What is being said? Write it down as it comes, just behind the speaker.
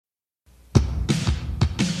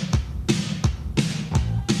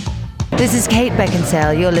This is Kate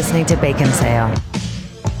Beckinsale. You're listening to Bacon Sale.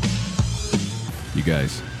 You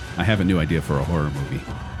guys, I have a new idea for a horror movie.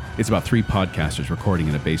 It's about 3 podcasters recording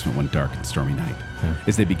in a basement one dark and stormy night.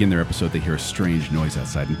 As they begin their episode, they hear a strange noise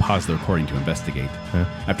outside and pause the recording to investigate.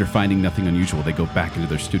 After finding nothing unusual, they go back into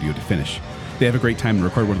their studio to finish. They have a great time and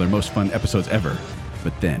record one of their most fun episodes ever.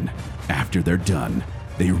 But then, after they're done,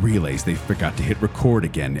 they realize they forgot to hit record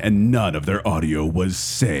again, and none of their audio was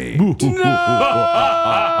saved.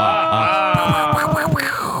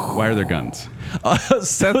 Why are there guns?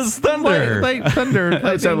 That was thunder. Like thunder.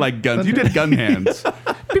 That sounded like guns. You did gun hands.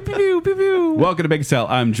 Pew, pew, pew, pew, pew. Welcome to Bacon Sale.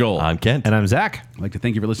 I'm Joel. I'm Kent. And I'm Zach. I'd like to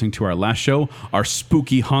thank you for listening to our last show, our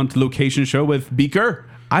spooky haunt location show with Beaker.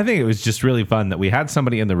 I think it was just really fun that we had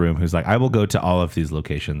somebody in the room who's like, I will go to all of these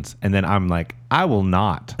locations. And then I'm like, I will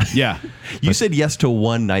not. Yeah. You said yes to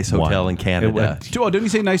one nice hotel One. in Canada. Oh, didn't you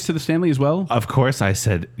say nice to the Stanley as well? Of course, I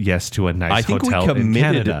said yes to a nice I think hotel we in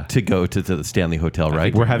committed Canada. to go to the Stanley Hotel,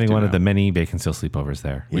 right? We're having do one of now. the many Bacon Sale sleepovers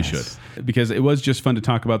there. We should. Because it was just fun to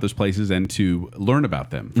talk about those places and to learn about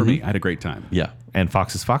them. For me, I had a great time. Yeah. And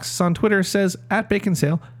Foxes on Twitter says, at Bacon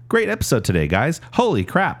Sale, great episode today, guys. Holy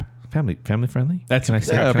crap. Family friendly? That's Can I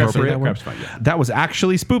say, yeah, can I say appropriate. that word? Crap's fine, yeah. That was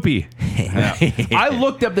actually spoopy. I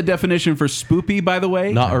looked up the definition for spoopy, by the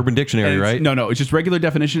way. Not Urban Dictionary, And it's- right? No, it's just regular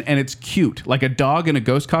definition, and it's cute. Like a dog in a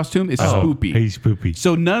ghost costume is spoopy. Hey, spoopy.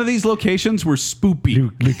 So none of these locations were spoopy.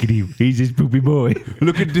 Look at him. He's a spoopy boy.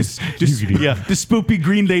 Look at this, Yeah. the spoopy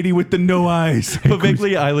green lady with the no eyes.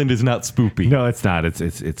 Paviglia Island is not spoopy. No, it's not.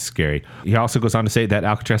 It's scary. He also goes on to say that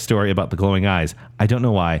Alcatraz story about the glowing eyes. I don't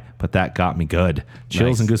know why, but that got me good.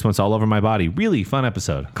 Chills Nice. and goosebumps all over my body. Really fun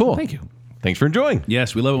episode. Cool. Thank you. Thanks for enjoying.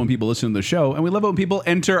 Yes, we love it when people listen to the show, and we love it when people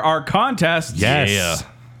enter our contests. Yes.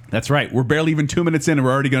 That's right. We're barely even 2 minutes in, and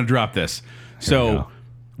we're already going to drop this. we So go.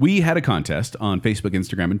 we had a contest on Facebook,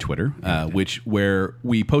 Instagram, and Twitter, where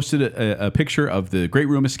we posted a picture of the Great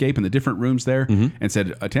Room Escape and the different rooms there, and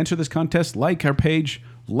said, to enter this contest, like our page,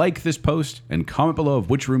 like this post, and comment below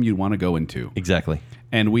of which room you'd want to go into. Exactly.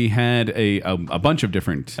 And we had a bunch of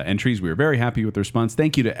different entries. We were very happy with the response.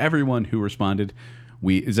 Thank you to everyone who responded.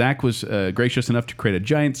 Zach was gracious enough to create a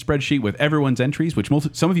giant spreadsheet with everyone's entries, which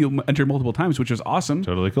some of you entered multiple times, which was awesome.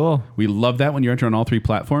 Totally cool. We love that when you enter on all 3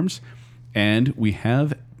 platforms. And we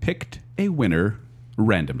have picked a winner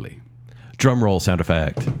randomly. Drum roll sound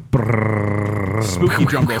effect. Spooky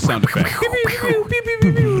drum roll sound effect.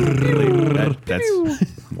 That's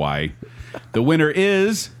why. The winner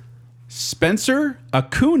is Spencer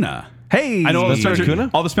Acuna. Hey, I know all the, Spencer Spencers,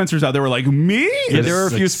 Acuna? all the Spencers out there were like, me? Yeah, there are a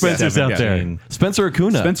few Like Spencers out 17. there. Spencer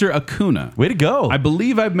Acuna. Spencer Acuna. Way to go. I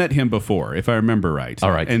believe I've met him before, if I remember right.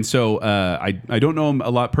 All right. And so I don't know him a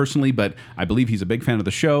lot personally, but I believe he's a big fan of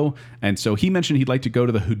the show. And so he mentioned he'd like to go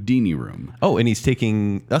to the Houdini room. Oh, and he's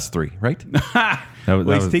taking us 3, right?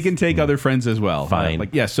 He can take other friends as well.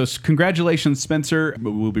 Fine. So congratulations, Spencer.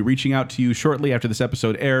 We'll be reaching out to you shortly after this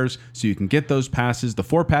episode airs so you can get those passes, the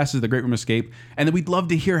 4 passes of the Great Room Escape. And then we'd love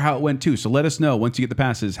to hear how it went too. So let us know once you get the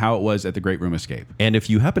passes how it was at the Great Room Escape. And if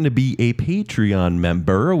you happen to be a Patreon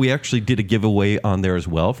member, we actually did a giveaway on there as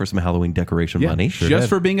well for some Halloween decoration money. Just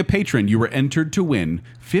for being a patron, you were entered to win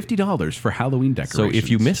 $50 for Halloween So decorations. if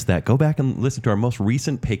you missed that, go back and listen to our most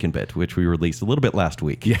recent Pagan Bit, which we released a little bit last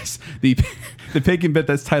week. Yes, the pagan bit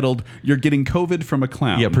that's titled "You're Getting COVID from a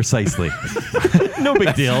Clown." Yeah, precisely. No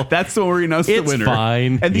big deal. That's the where we announce the It's winner.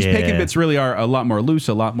 fine. And these Yeah. pagan bits really are a lot more loose,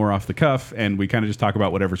 a lot more off the cuff, and we kind of just talk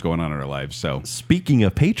about whatever's going on in our lives. So Speaking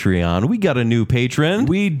of Patreon, we got a new patron.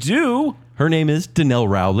 we do. Her name is Danelle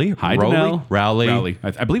Rowley. Hi, Rowley? Danelle. Rowley.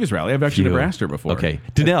 I believe it's Rowley. I've actually never asked her before. Okay.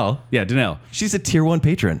 Danelle. Yeah, Danelle. She's a tier 1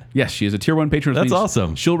 patron. Yes, she is a tier 1 patron. which That's means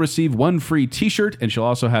awesome. She'll receive 1 free T-shirt, and she'll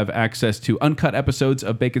also have access to uncut episodes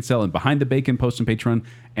of Bacon Cell and Behind the Bacon post on Patreon,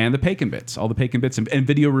 and the Pagan Bits, all the Pagan Bits and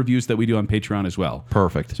video reviews that we do on Patreon as well.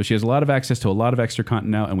 Perfect. So she has a lot of access to a lot of extra content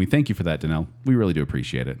now, and we thank you for that, Danelle. We really do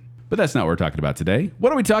appreciate it. But that's not what we're talking about today.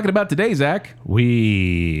 What are we talking about today, Zach?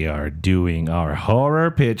 We are doing our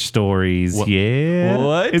horror pitch stories. Yeah.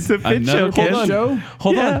 What? It's a pitch Another show. pitch show?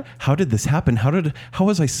 Hold Yeah. on. How did this happen? How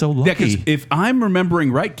was I so Yeah, because lucky? if I'm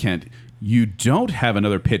remembering right, Kent, you don't have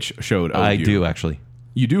another pitch showed. I do, actually.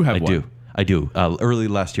 You do have one. I do. Early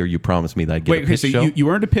last year, you promised me that I'd get Wait, a okay, pitch so show. you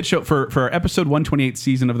earned a pitch show for our episode 128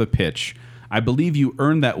 season of The Pitch. I believe you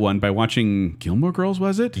earned that one by watching Gilmore Girls,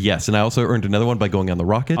 was it? Yes, and I also earned another one by going on the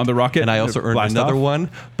Rocket. On the Rocket? And I also earned Blast another off? one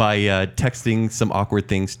by texting some awkward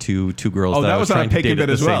things to 2 girls Oh, that that I was was on trying a to Pagan date at Bit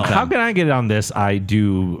the as well. same How time. can I get on this? I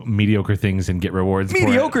do mediocre things and get rewards for it.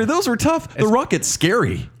 Mediocre. Those were tough. The Rocket's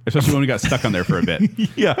scary. Especially when we got stuck on there for a bit.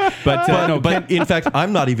 Yeah. But, no, But in fact,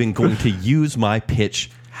 I'm not even going to use my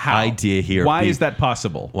pitch how? idea here. Why is that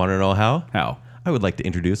possible? Want to know how? How? I would like to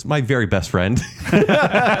introduce my very best friend. Brian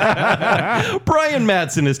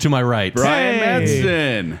Madsen is to my right. Brian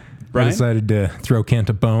Madsen. I Brian? decided to throw Kent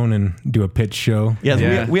a bone and do a pitch show. Yes,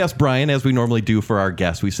 Yeah. we asked Brian, as we normally do for our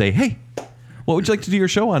guests. We say, hey, what would you like to do your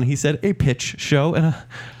show on? He said, a pitch show. And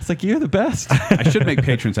it's like, you're the best. I should make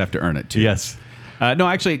patrons have to earn it, too. Yes. No,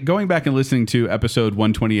 actually, going back and listening to episode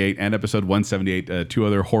 128 and episode 178, two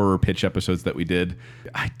other horror pitch episodes that we did,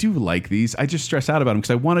 I do like these. I just stress out about them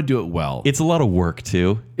because I want to do it well. It's a lot of work,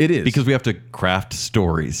 too. It is. Because we have to craft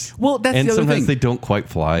stories. Well, that's and the other sometimes thing. they don't quite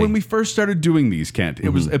fly. When we first started doing these, Kent, it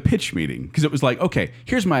was a pitch meeting because it was like, okay,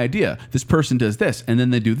 here's my idea. This person does this, and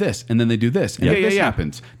then they do this, and then they do this, and then this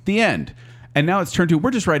happens. The end. And now it's turned to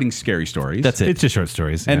we're just writing scary stories. That's it. It's just short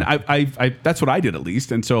stories. And yeah. I that's what I did at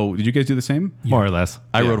least. And so, did you guys do the same? More or less.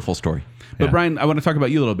 I wrote a full story. But Yeah. Brian, I want to talk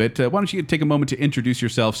about you a little bit. Why don't you take a moment to introduce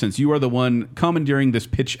yourself, since you are the one commandeering this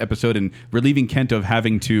pitch episode and relieving Kent of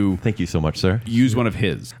having to Thank you so much, sir. use one of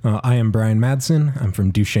his. I am Brian Madsen. I'm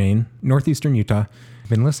from Duchesne, northeastern Utah. I've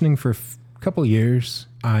been listening for a couple years.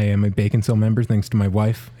 I am a Bacon Cell member thanks to my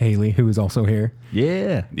wife, Haley, who is also here.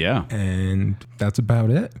 Yeah. Yeah. And that's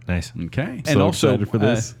about it. Nice. Okay. So and also, excited for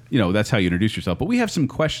this. that's how you introduce yourself. But we have some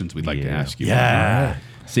questions we'd like to ask you. Yeah.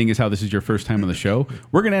 Seeing as how this is your first time on the show,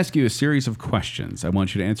 we're going to ask you a series of questions. I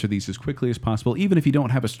want you to answer these as quickly as possible, even if you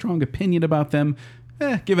don't have a strong opinion about them.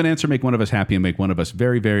 Give an answer, make one of us happy, and make one of us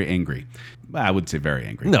very, very angry. I would say very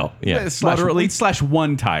angry. No, yeah. Moderately /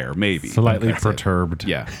 one tire, maybe. Slightly That's it. perturbed.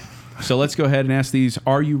 Yeah. So let's go ahead and ask these.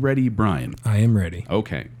 Are you ready, Brian? I am ready.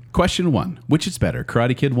 Okay. Question 1. Which is better,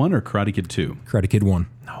 Karate Kid 1 or Karate Kid 2? Karate Kid 1.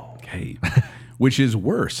 Okay. Which is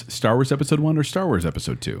worse, Star Wars Episode 1 or Star Wars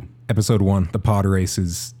Episode 2? Episode 1. The pod race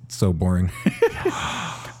is so boring.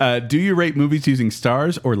 Do you rate movies using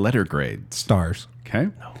stars or letter grades? Stars. Okay.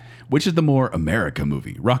 Which is the more America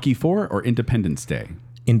movie, Rocky 4 or Independence Day?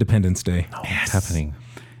 Independence Day. What's happening?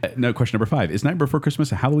 No, question number 5. Is Night Before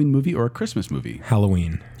Christmas a Halloween movie or a Christmas movie?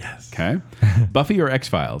 Halloween. Okay. Buffy or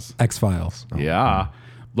X-Files? X-Files. Yeah.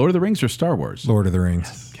 Lord of the Rings or Star Wars? Lord of the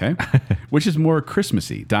Rings. Okay. Which is more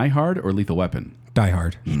Christmassy, Die Hard or Lethal Weapon? Die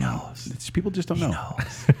Hard. People just don't know.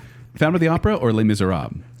 Phantom of the Opera or Les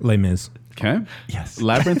Miserables? Les Mis. Okay. Yes.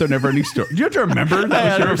 Labyrinth or Neverending Story? Do you have to remember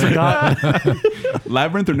that?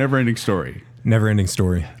 Labyrinth or Neverending Story? Never Ending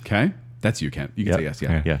Story. Okay. That's you, Kent. You can say yes,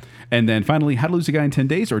 yeah. Yeah. And then finally, How to Lose a Guy in 10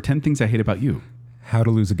 Days or 10 Things I Hate About You? How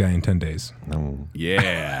to Lose a Guy in 10 Days.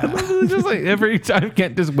 Yeah. Just like every time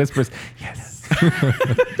Kent just whispers, yes.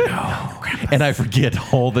 And I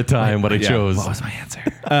forget all the time what I Yeah. chose. What was my answer?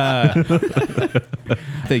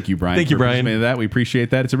 Thank you, Brian. Thank you, for Brian. participating in that. We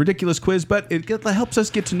appreciate that. It's a ridiculous quiz, but it helps us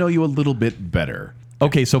get to know you a little bit better.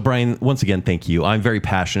 Okay, so Brian, once again, thank you. I'm very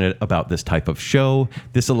passionate about this type of show.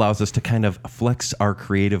 This allows us to kind of flex our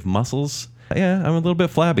creative muscles. Yeah, I'm a little bit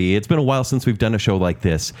flabby. It's been a while since we've done a show like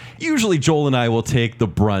this. Usually Joel and I will take the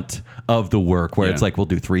brunt of the work where Yeah. it's like we'll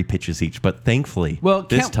do 3 pitches each. But thankfully, Well,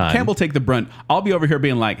 this time... Kent will take the brunt. I'll be over here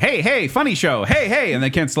being like, hey, funny show. Hey. And then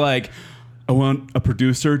Kent's like, I want a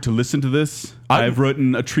producer to listen to this. I've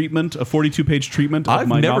written a 42-page treatment of I've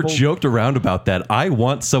my never novel. joked around about that. I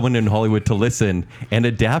want someone in Hollywood to listen and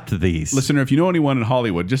adapt these. Listener, if you know anyone in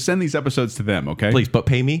Hollywood, just send these episodes to them, okay? Please, but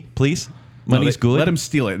pay me, please. No, Money's good. Let them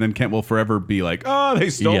steal it, and then Kent will forever be like, oh, they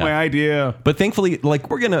stole Yeah. my idea. But thankfully, like,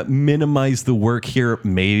 we're going to minimize the work here.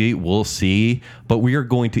 Maybe we'll see. But we are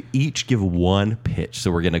going to each give one pitch.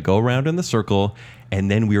 So we're going to go around in the circle, and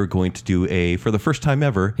then we are going to do for the first time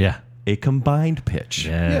ever, a combined pitch.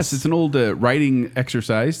 Yes, it's an old writing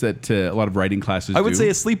exercise that a lot of writing classes I would do. say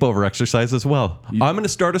a sleepover exercise as well. I'm going to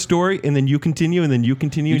start a story, and then you continue, and then you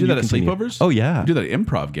continue. You do and that at continue. sleepovers? Oh, yeah. You do that at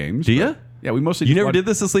improv games. Do but- ya? Yeah, we mostly You just never watch- did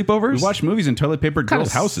this at sleepovers? We watch movies in toilet paper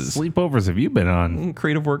girls' houses. Sleepovers have you been on?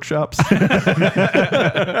 Creative workshops. But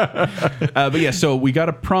yeah, so we got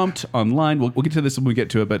a prompt online. We'll get to this when we get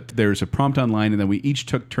to it, but there's a prompt online, and then we each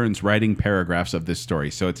took turns writing paragraphs of this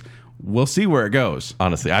story. So we'll see where it goes.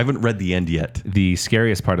 Honestly, I haven't read the end yet. The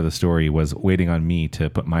scariest part of the story was waiting on me to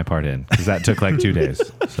put my part in because that took like 2 days.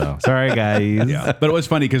 So sorry, guys. Yeah, but it was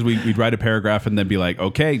funny because we'd write a paragraph and then be like,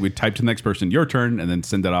 okay, we'd type to the next person, your turn, and then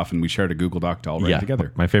send that off, and we shared a Google Doc to all write Yeah. it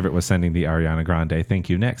together. My favorite was sending the Ariana Grande "Thank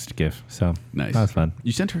You Next" gif. So Nice. that was fun.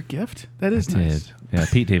 You sent her a gift? That is nice. Did. Yeah,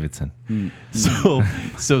 Pete Davidson.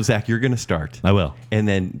 So Zach, you're going to start. I will. And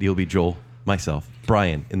then you'll be Joel, myself,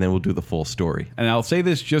 Brian, and then we'll do the full story. And I'll say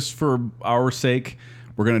this just for our sake.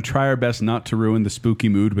 We're going to try our best not to ruin the spooky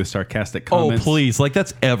mood with sarcastic comments. Oh, please. Like,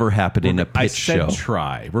 that's ever happened in a I pitch said show.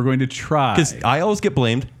 try. We're going to try. Because I always get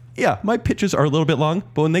blamed. Yeah, my pitches are a little bit long,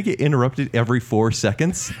 but when they get interrupted every 4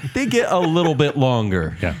 seconds, they get a little bit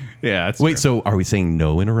longer. Yeah. Yeah. That's Wait, fair. so are we saying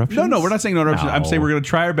no interruptions? No, we're not saying no interruptions. I'm No. saying we're going to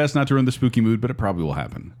try our best not to ruin the spooky mood, but it probably will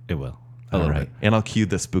happen. It will. All right. And I'll cue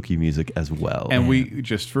the spooky music as well. And we,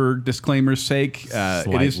 just for disclaimer's sake,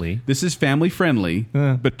 Slightly. this is family friendly,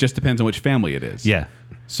 but just depends on which family it is. Yeah.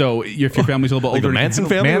 So if your family's a little bit Like the older, Manson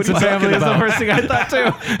family? Manson What are you family talking is the about? first thing I thought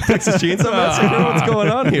too. Texas Chainsaw Massacre? What's going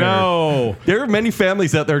on here? No, There are many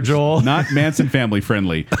families out there, Joel. not Manson family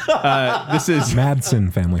friendly. This is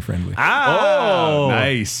Madsen family friendly. Oh,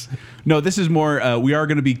 nice. No, this is more. We are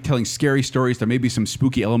going to be telling scary stories. There may be some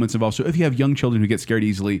spooky elements involved. So if you have young children who get scared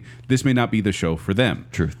easily, this may not be the show for them.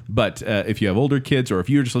 Truth. But if you have older kids, or if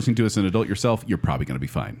you're just listening to us as an adult yourself, you're probably going to be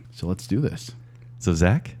fine. So let's do this. So,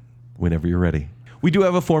 Zach, whenever you're ready. We do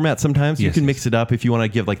have a format sometimes. You Yes, can yes. mix it up if you want to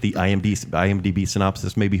give like the IMDb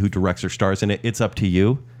synopsis, maybe who directs or stars in it. It's up to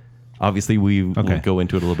you. Obviously, we will go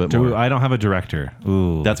into it a little bit more. I don't have a director.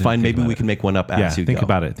 Ooh, That's didn't fine. think Maybe about we it. can make one up as you think go.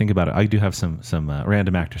 about it. Think about it. I do have some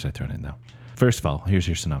random actors I thrown in though. First of all, here's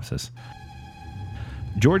your synopsis.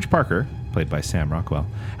 George Parker, played by Sam Rockwell,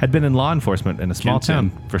 had been in law enforcement in a small Kenton.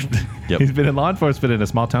 town for Yep. He's been in law enforcement in a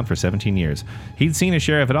small town for 17 years. He'd seen his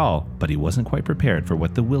share of it all, but he wasn't quite prepared for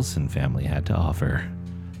what the Wilson family had to offer.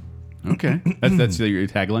 Okay, that's your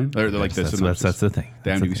tagline, or like the synopsis. That's the thing. The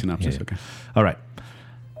That's IMDb thing. synopsis. Yeah, yeah. Okay. All right.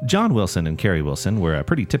 John Wilson and Carrie Wilson were a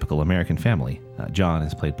pretty typical American family. John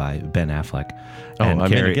is played by Ben Affleck. Oh, I'm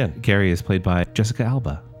in Carrie, again. Carrie is played by Jessica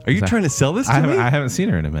Alba. Are you trying to sell this to me? I haven't seen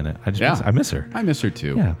her in a minute. I miss her. I miss her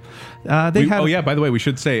too. Yeah. Oh yeah. By the way, we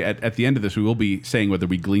should say at the end of this, we will be saying whether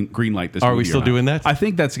we greenlight this. Are we movie or still not. doing that? I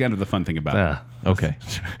think that's kind of the fun thing about it. Okay.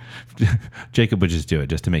 Jacob would just do it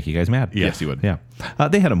just to make you guys mad. Yes, he would. Yeah.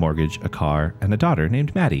 They had a mortgage, a car, and a daughter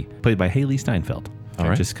named Maddie, played by Haley Steinfeld. All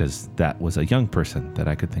right. Just because that was a young person that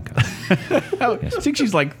I could think of. I think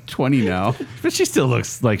she's like 20 now. But she still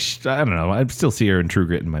looks like, I don't know, I still see her in True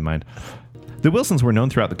Grit in my mind. The Wilsons were known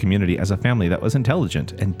throughout the community as a family that was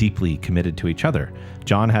intelligent and deeply committed to each other.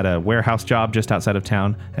 John had a warehouse job just outside of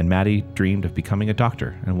town, and Maddie dreamed of becoming a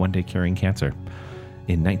doctor and one day curing cancer.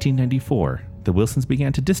 In 1994, the Wilsons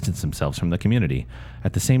began to distance themselves from the community.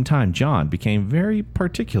 At the same time, John became very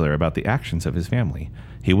particular about the actions of his family.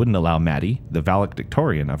 He wouldn't allow Maddie, the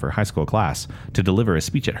valedictorian of her high school class, to deliver a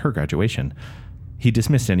speech at her graduation. He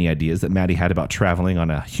dismissed any ideas that Maddie had about traveling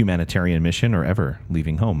on a humanitarian mission or ever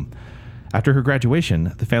leaving home. After her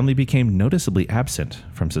graduation, the family became noticeably absent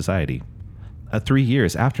from society. 3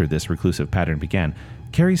 years after this reclusive pattern began,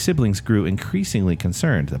 Carrie's siblings grew increasingly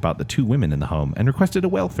concerned about the two women in the home and requested a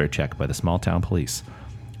welfare check by the small town police.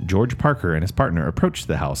 George Parker and his partner approached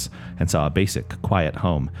the house and saw a basic, quiet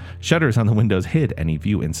home. Shutters on the windows hid any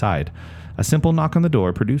view inside. A simple knock on the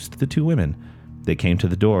door produced the two women. They came to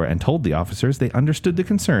the door and told the officers they understood the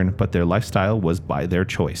concern, but their lifestyle was by their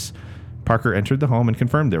choice. Parker entered the home and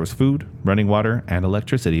confirmed there was food, running water, and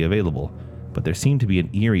electricity available. But there seemed to be an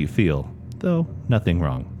eerie feel, though nothing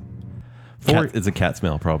wrong. It's a cat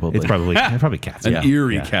smell, probably. It's probably cats. An yeah.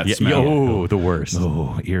 eerie Yeah. cat Yeah, smell. oh, the worst.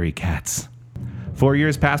 Oh, eerie cats. 4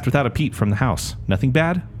 years passed without a peep from the house. Nothing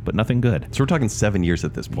bad, but nothing good. So we're talking 7 years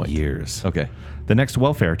at this point. Years. Okay. The next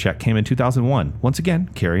welfare check came in 2001. Once again,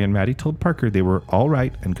 Carrie and Maddie told Parker they were all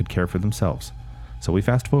right and could care for themselves. So we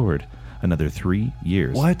fast forward another 3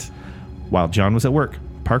 years. What? While John was at work,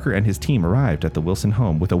 Parker and his team arrived at the Wilson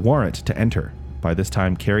home with a warrant to enter. By this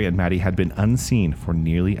time, Carrie and Maddie had been unseen for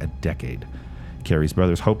nearly a decade. Carrie's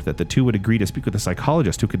brothers hoped that the two would agree to speak with a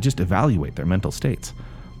psychologist who could just evaluate their mental states.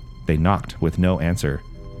 They knocked with no answer.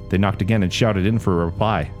 They knocked again and shouted in for a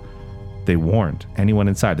reply. They warned anyone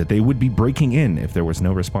inside that they would be breaking in if there was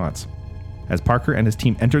no response. As Parker and his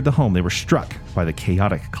team entered the home, they were struck by the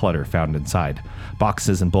chaotic clutter found inside.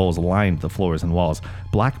 Boxes and bowls lined the floors and walls.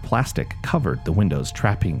 Black plastic covered the windows,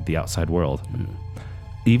 trapping the outside world.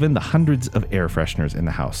 Even the hundreds of air fresheners in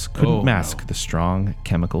the house couldn't mask the strong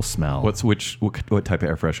chemical smell. What type of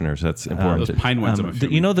air fresheners? That's important. Those pine ones. I'm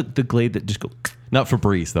assuming. you know the glade that just go... Not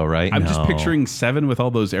Febreze, though, right? I'm just No. picturing Seven with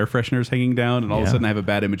all those air fresheners hanging down, and all of a Yeah. sudden I have a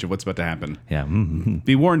bad image of what's about to happen. Yeah.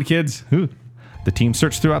 Be warned, kids. The team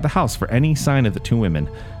searched throughout the house for any sign of the two women.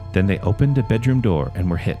 Then they opened a bedroom door and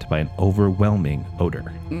were hit by an overwhelming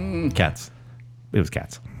odor. Cats. It was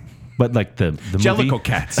cats. But like the Jellicle movie...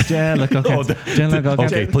 cats. Jellicle cats. Jellicle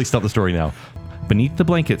cats. Okay, please stop the story now. Beneath the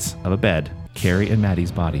blankets of a bed, Carrie and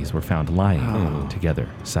Maddie's bodies were found lying together,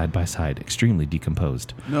 side by side, extremely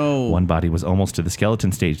decomposed. No. One body was almost to the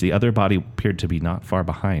skeleton stage. The other body appeared to be not far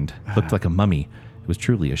behind. Looked like a mummy. It was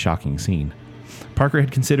truly a shocking scene. Parker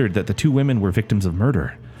had considered that the two women were victims of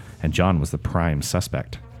murder, and John was the prime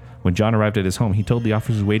suspect. When John arrived at his home, he told the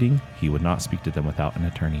officers waiting he would not speak to them without an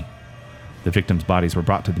attorney. The victims' bodies were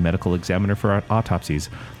brought to the medical examiner for autopsies.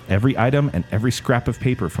 Every item and every scrap of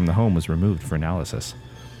paper from the home was removed for analysis.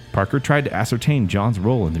 Parker tried to ascertain John's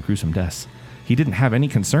role in the gruesome deaths. He didn't have any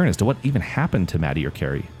concern as to what even happened to Maddie or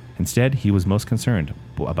Carrie. Instead, he was most concerned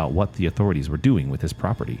about what the authorities were doing with his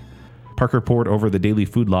property. Parker pored over the daily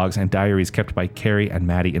food logs and diaries kept by Carrie and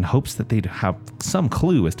Maddie in hopes that they'd have some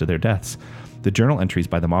clue as to their deaths. The journal entries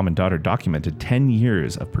by the mom and daughter documented 10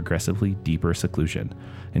 years of progressively deeper seclusion.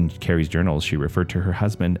 In Carrie's journals, she referred to her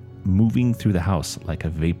husband moving through the house like a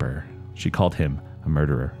vapor. She called him a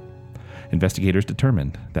murderer. Investigators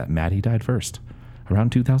determined that Maddie died first,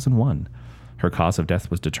 around 2001. Her cause of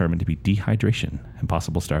death was determined to be dehydration and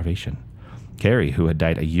possible starvation. Carrie, who had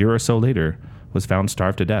died a year or so later, was found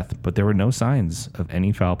starved to death, but there were no signs of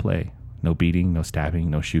any foul play. No beating, no stabbing,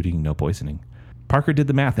 no shooting, no poisoning. Parker did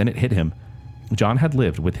the math and it hit him. John had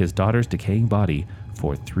lived with his daughter's decaying body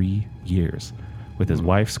for 3 years, with his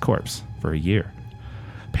wife's corpse for a year.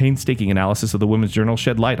 Painstaking analysis of the women's journal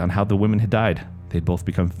shed light on how the women had died. They'd both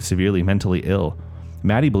become severely mentally ill.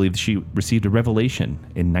 Maddie believed she received a revelation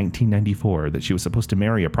in 1994 that she was supposed to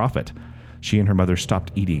marry a prophet. She and her mother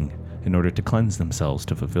stopped eating in order to cleanse themselves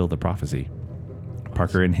to fulfill the prophecy.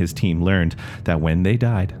 Parker and his team learned that when they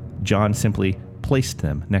died, John simply placed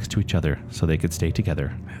them next to each other so they could stay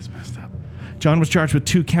together. That's messed up. John was charged with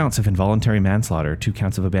 2 counts of involuntary manslaughter, 2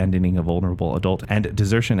 counts of abandoning a vulnerable adult, and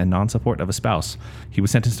desertion and non-support of a spouse. He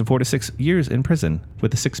was sentenced to 4 to 6 years in prison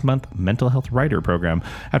with a 6-month mental health rider program.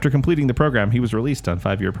 After completing the program, he was released on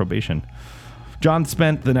 5-year probation. John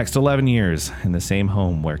spent the next 11 years in the same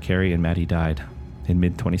home where Carrie and Maddie died. In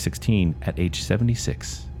mid-2016, at age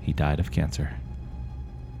 76, he died of cancer.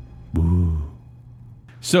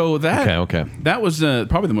 So that Okay. that was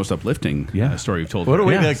probably the most uplifting story you've told. What a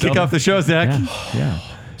way Yeah, to kick off the show, Zach. Yeah.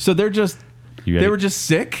 So they're just You ready? they were just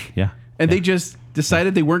sick. Yeah. And they just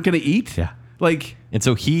decided they weren't going to eat. Yeah. Like And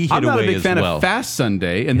so he hit I'm not a away big as fan well. of Fast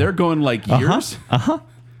Sunday, and they're going like years.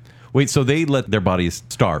 Wait, so they let their bodies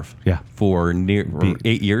starve? Yeah. For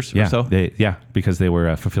 8 years Yeah. or so? Because they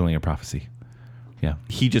were fulfilling a prophecy. Yeah.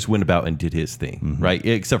 He just went about and did his thing, right?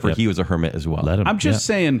 Except for he was a hermit as well. Let him. I'm just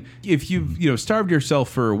saying, if you've starved yourself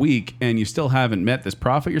for a week and you still haven't met this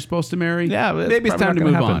prophet you're supposed to marry, Yeah, it's maybe it's probably time to not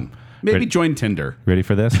move gonna on. happen. Maybe Ready? join Tinder. Ready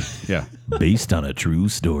for this? Yeah. Based on a true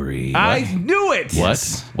story. I knew it.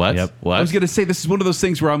 What? Yep. What? I was going to say this is one of those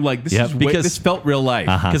things where I'm like, this Yep, is because- this felt real life.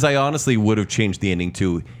 Because I honestly would have changed the ending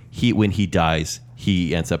to when he dies,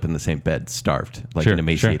 he ends up in the same bed, starved, like Sure, and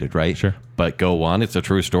emaciated, sure, right? sure. But go on, it's a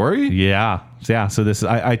true story. Yeah. So this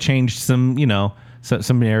I changed some,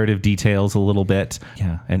 some narrative details a little bit.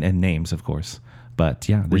 Yeah. And names, of course. But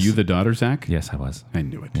yeah. Were you the daughter, Zach? Yes, I was. I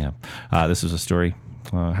knew it. Yeah. This was a story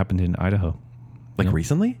happened in Idaho. Like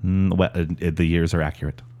recently? The years are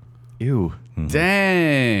accurate. Ew.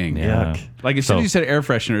 Dang. Yeah. Like as soon as you said air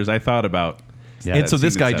fresheners, I thought about. Yeah. And so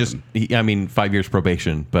this scene at guy just, 7. 5 years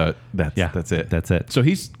probation, but that's it. That's it. So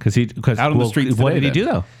he's Because out on the streets What today, did he then.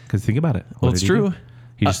 do though? Because think about it. What Well, did it's he do? true.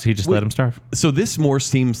 He just let him starve. So this more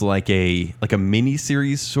seems like a mini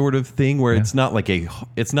series sort of thing where it's not like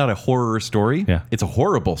it's not a horror story. Yeah. It's a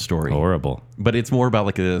horrible story. Horrible. But it's more about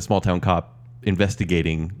like a small town cop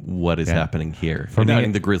investigating what is happening here,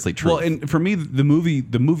 finding the grisly truth. Well, and for me, the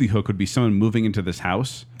movie hook would be someone moving into this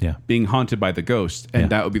house, Yeah. being haunted by the ghost, and Yeah.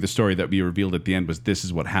 that would be the story that would be revealed at the end. Was this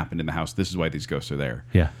is what happened in the house? This is why these ghosts are there.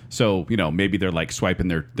 Yeah. So maybe they're like swiping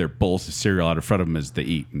their bowls of cereal out in front of them as they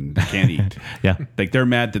eat and they can't eat. Yeah. Like they're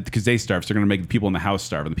mad that because they starve, so they're going to make the people in the house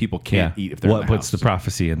starve, and the people can't eat if they're what in the puts house. the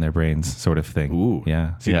prophecy in their brains, sort of thing. Ooh,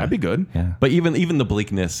 Yeah. See, that'd be good. Yeah. but even the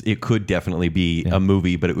bleakness, it could definitely be a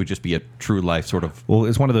movie, but it would just be a true life sort of. Well,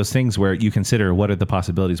 it's one of those things where you consider what are the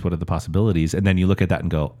possibilities, and then you look at that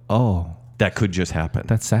and go, oh, That could just happen.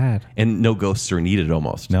 that's sad. And no ghosts are needed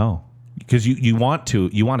almost. No, because you want to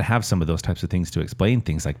have some of those types of things to explain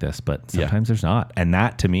things like this, but sometimes there's not, and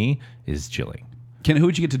that to me is chilling. Ken, who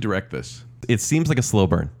would you get to direct this? It seems like a slow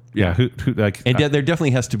burn. Yeah, who like And there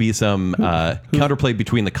definitely has to be some counterplay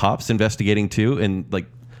between the cops investigating too, and like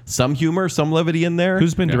some humor, some levity in there.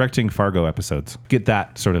 who's been directing Fargo episodes? Get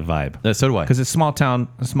that sort of vibe. So do I. Because it's small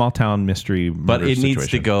town mystery, But murder it needs to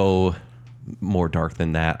situation. go more dark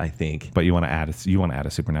than that, I think. But you want to add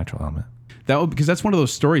a supernatural element. Because that's one of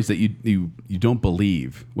those stories that you don't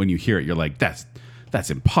believe when you hear it. You're like, that's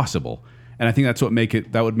impossible. And I think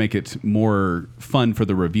that would make it more fun for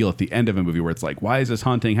the reveal at the end of a movie where it's like, why is this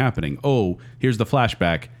haunting happening? Oh, here's the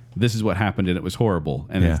flashback. This is what happened and it was horrible.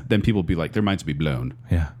 And Yeah. then people be like, their minds will be blown.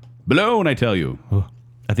 Yeah. Blown, I tell you.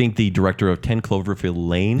 I think the director of 10 Cloverfield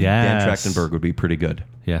Lane, Dan Yes. Trachtenberg, would be pretty good.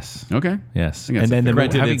 Yes. Okay. Yes. I think that's And then fair.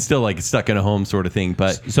 Granted, having- it's still like stuck in a home sort of thing,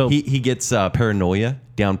 but So- he gets paranoia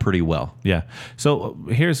down pretty well. Yeah. So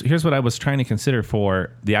here's what I was trying to consider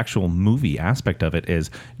for the actual movie aspect of it is,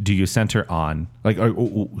 do you center on like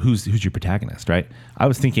who's your protagonist, right? I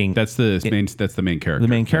was thinking That's the main character. the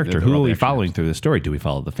main character. They're Who all are we the action following heroes. through the story? Do we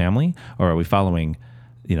follow the family, or are we following,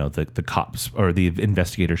 the cops or the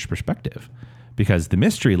investigator's perspective? Because the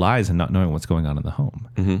mystery lies in not knowing what's going on in the home,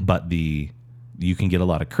 but you can get a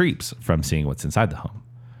lot of creeps from seeing what's inside the home,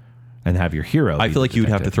 and have your hero. I be feel the like you'd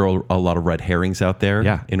have to detective. throw a lot of red herrings out there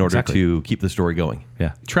Yeah, in order exactly. to keep the story going.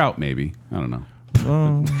 Yeah. Trout, maybe. I don't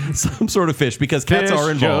know. Some sort of fish, because cats are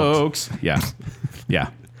involved. Jokes. Yeah. Yeah.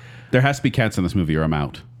 There has to be cats in this movie or I'm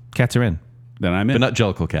out. Cats are in. Then I'm in. But not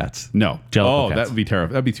Jellicle cats. no. Jellicle that cats. would be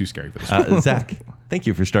terrible. That'd be too scary for this. Zach, thank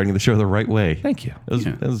you for starting the show the right way. Thank you.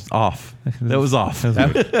 That was off. That was off.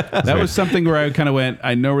 That was something where I kind of went,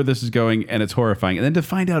 I know where this is going and it's horrifying. And then to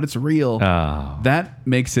find out it's real, Oh. that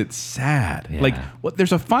makes it sad. Yeah. Like,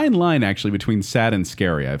 there's a fine line actually between sad and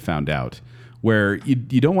scary, I've found out, where you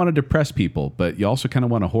don't want to depress people, but you also kind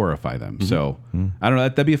of want to horrify them. So I don't know.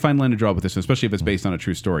 That'd be a fine line to draw with this, especially if it's based on a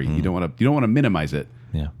true story. You don't want to minimize it,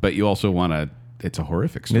 Yeah. but you also want to. It's a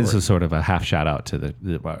horrific story. This is sort of a half shout out to the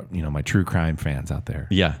my true crime fans out there.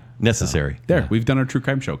 Yeah, necessary. there. We've done our true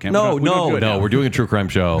crime show. Can't No, we don't do it now. we're doing a true crime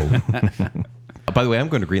show. By the way, I'm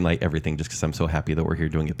going to greenlight everything just because I'm so happy that we're here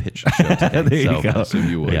doing a pitch show today. There you go. I assume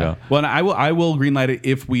you will. Yeah. Well, and I will greenlight it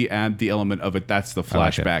if we add the element of it. That's the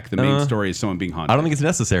like it. flashback. The main story is someone being haunted. I don't think it's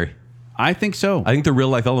necessary. I think so. I think the real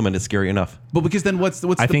life element is scary enough. But because then what's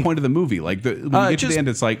the think- point of the movie? Like when you get to just- the end,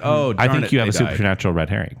 it's like, oh, I darn think it, you have a they died. supernatural red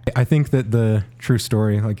herring. I think that the true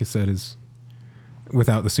story, like you said, is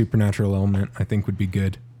without the supernatural element, I think would be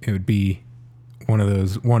good. It would be one of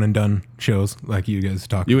those one and done shows like you guys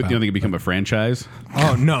talked You about. don't think it become a franchise?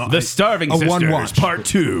 Oh no, The Starving a Sisters, one watch, Part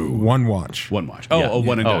 2. one watch. One watch. Oh, Yeah.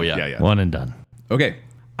 one and Oh, done. yeah. Yeah. One and done. Okay.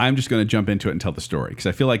 I'm just going to jump into it and tell the story because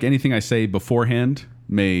I feel like anything I say beforehand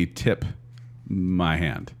may tip my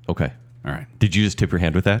hand. Okay. All right. Did you just tip your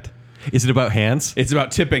hand with that? Is it about hands? It's about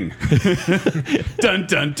tipping. Dun,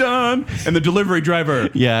 dun, dun. And the delivery driver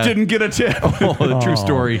Yeah. didn't get a tip. Oh, the true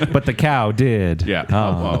story. But the cow did. Yeah.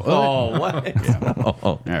 Oh, what?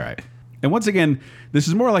 All right. And once again, this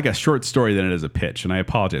is more like a short story than it is a pitch, and I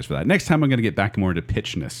apologize for that. Next time, I'm going to get back more into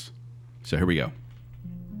pitchness. So here we go.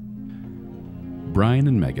 Brian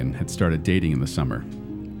and Megan had started dating in the summer,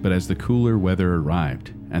 but as the cooler weather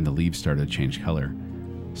arrived and the leaves started to change color,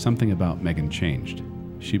 something about Megan changed.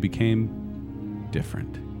 She became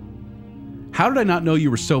different. How did I not know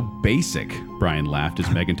you were so basic? Brian laughed as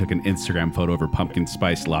Megan took an Instagram photo of her pumpkin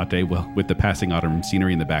spice latte with the passing autumn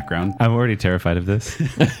scenery in the background. I'm already terrified of this.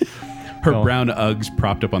 Her brown Uggs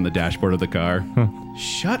propped up on the dashboard of the car.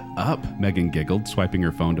 Shut up, Megan giggled, swiping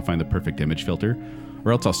her phone to find the perfect image filter,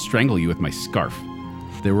 or else I'll strangle you with my scarf.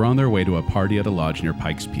 They were on their way to a party at a lodge near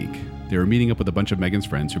Pikes Peak. They were meeting up with a bunch of Megan's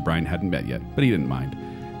friends who Brian hadn't met yet, but he didn't mind.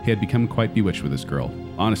 He had become quite bewitched with this girl.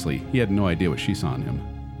 Honestly, he had no idea what she saw in him.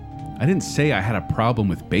 I didn't say I had a problem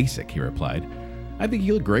with basic, he replied. I think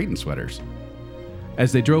you look great in sweaters.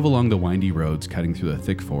 As they drove along the windy roads cutting through the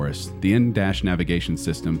thick forest, the in-dash navigation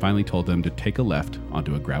system finally told them to take a left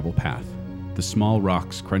onto a gravel path. The small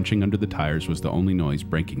rocks crunching under the tires was the only noise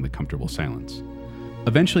breaking the comfortable silence.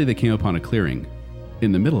 Eventually they came upon a clearing.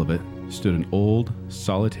 In the middle of it stood an old,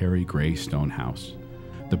 solitary gray stone house.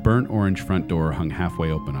 The burnt orange front door hung halfway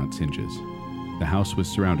open on its hinges. The house was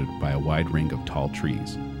surrounded by a wide ring of tall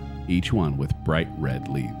trees, each one with bright red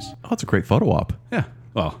leaves. Oh, it's a great photo op. Yeah,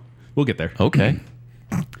 well, we'll get there. Okay.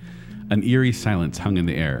 An eerie silence hung in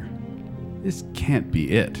the air. This can't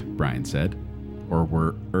be it, Brian said. Or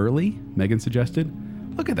we're early, Megan suggested.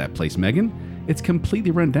 Look at that place, Megan. It's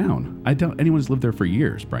completely run down. I doubt anyone's lived there for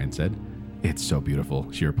years, Brian said. It's so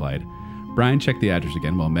beautiful, she replied. Brian checked the address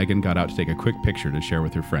again while Megan got out to take a quick picture to share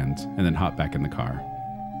with her friends and then hopped back in the car.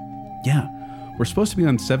 Yeah, we're supposed to be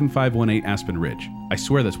on 7518 Aspen Ridge. I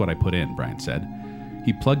swear that's what I put in, Brian said.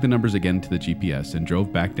 He plugged the numbers again to the GPS and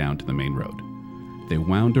drove back down to the main road. They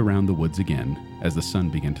wound around the woods again as the sun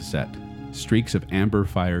began to set. Streaks of amber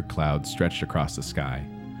fire clouds stretched across the sky.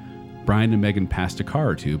 Brian and Megan passed a car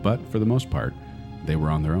or two, but for the most part, they were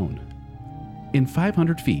on their own. In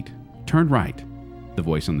 500 feet, turn right, the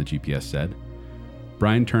voice on the GPS said.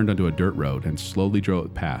 Brian turned onto a dirt road and slowly drove the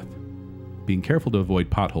path, being careful to avoid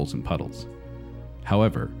potholes and puddles.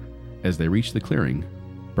 However, as they reached the clearing,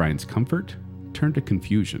 Brian's comfort turned to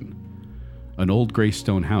confusion. An old gray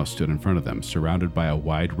stone house stood in front of them, surrounded by a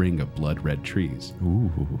wide ring of blood-red trees.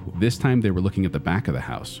 Ooh. This time they were looking at the back of the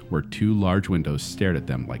house, where 2 large windows stared at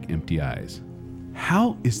them like empty eyes.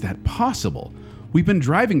 How is that possible? We've been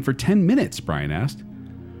driving for 10 minutes, Brian asked.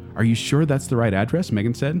 Are you sure that's the right address?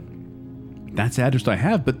 Megan said. That's the address I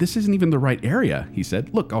have, but this isn't even the right area, he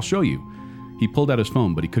said. Look, I'll show you. He pulled out his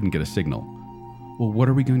phone, but he couldn't get a signal. Well, what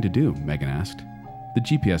are we going to do? Megan asked. The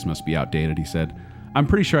GPS must be outdated, he said. I'm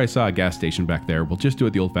pretty sure I saw a gas station back there. We'll just do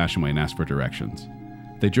it the old-fashioned way and ask for directions.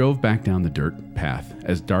 They drove back down the dirt path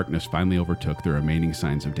as darkness finally overtook the remaining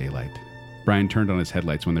signs of daylight. Brian turned on his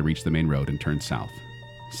headlights when they reached the main road and turned south.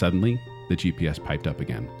 Suddenly, the GPS piped up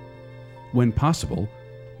again. When possible,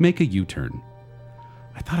 make a U-turn.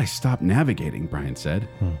 I thought I stopped navigating, Brian said.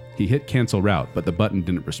 He hit cancel route, but the button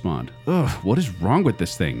didn't respond. Ugh, what is wrong with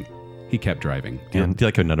this thing? He kept driving. Do you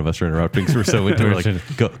like how none of us are interrupting? So we're so into it. We're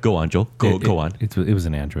like, go on, Joel. Go on. It was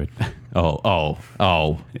an Android. Oh.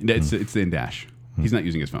 It's in dash. He's not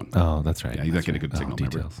using his phone. Oh, that's right. Yeah, he's not getting a good signal.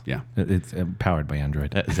 Remember? Details. Yeah. It's powered by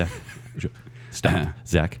Android. Zach, stop.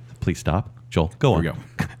 Zach, please stop. Joel, go on. Here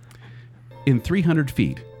we go. In 300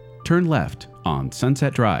 feet, turn left on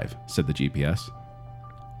Sunset Drive, said the GPS.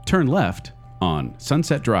 Turn left on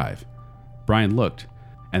Sunset Drive. Brian looked,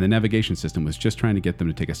 and the navigation system was just trying to get them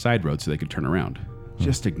to take a side road so they could turn around.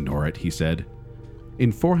 Just ignore it, he said.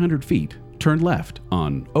 In 400 feet, turn left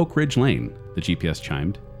on Oak Ridge Lane, the GPS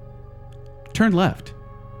chimed. Turn left.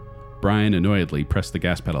 Brian annoyedly pressed the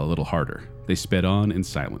gas pedal a little harder. They sped on in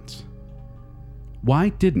silence. Why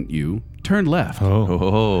didn't you turn left?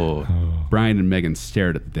 Oh. Brian and Megan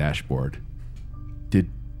stared at the dashboard.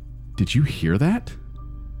 Did you hear that?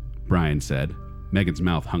 Brian said. Megan's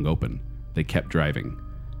mouth hung open. They kept driving.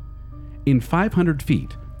 In 500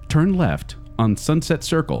 feet, turn left on Sunset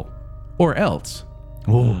Circle, or else.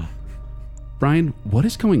 Oh. Brian, what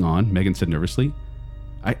is going on? Megan said nervously.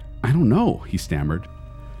 I don't know, he stammered.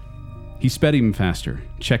 He sped even faster,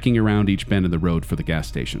 checking around each bend in the road for the gas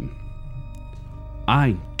station.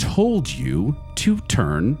 I told you to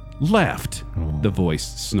turn left, the voice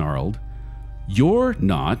snarled. You're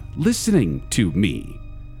not listening to me.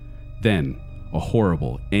 Then, a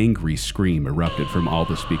horrible, angry scream erupted from all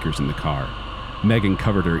the speakers in the car. Megan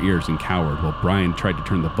covered her ears and cowered while Brian tried to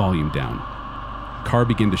turn the volume down. Car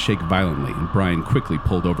began to shake violently, and Brian quickly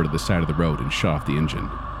pulled over to the side of the road and shut off the engine.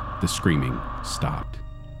 The screaming stopped.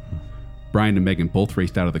 Brian and Megan both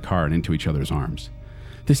raced out of the car and into each other's arms.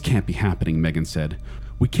 This can't be happening, Megan said.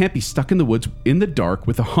 We can't be stuck in the woods in the dark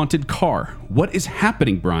with a haunted car. What is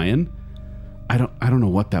happening, Brian? I don't know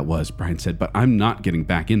what that was, Brian said, but I'm not getting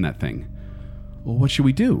back in that thing. Well, what should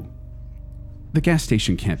we do? The gas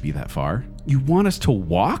station can't be that far. You want us to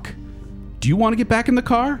walk? Do you want to get back in the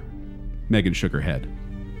car? Megan shook her head.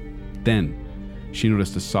 Then, she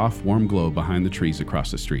noticed a soft, warm glow behind the trees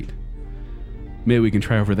across the street. Maybe we can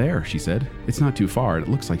try over there, she said. It's not too far, and it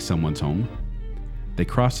looks like someone's home. They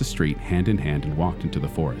crossed the street hand in hand and walked into the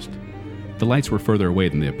forest. The lights were further away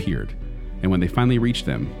than they appeared, and when they finally reached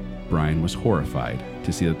them, Brian was horrified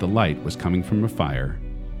to see that the light was coming from a fire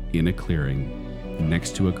in a clearing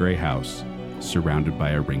next to a gray house surrounded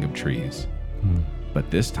by a ring of trees. But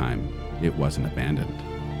this time, it wasn't abandoned.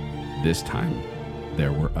 This time,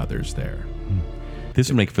 there were others there. This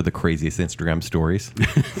would make for the craziest Instagram stories.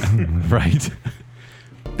 Right?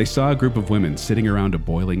 They saw a group of women sitting around a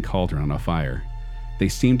boiling cauldron on a fire. They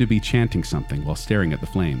seemed to be chanting something while staring at the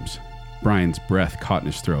flames. Brian's breath caught in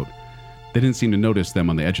his throat. They didn't seem to notice them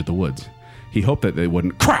on the edge of the woods. He hoped that they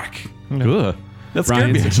wouldn't crack. Ugh. That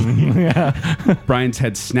scared me, actually. Brian's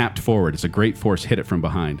head snapped forward as a great force hit it from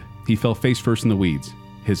behind. He fell face first in the weeds.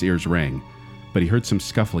 His ears rang, but he heard some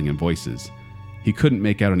scuffling and voices. He couldn't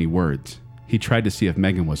make out any words. He tried to see if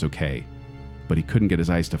Megan was okay, but he couldn't get his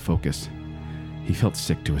eyes to focus. He felt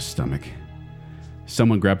sick to his stomach.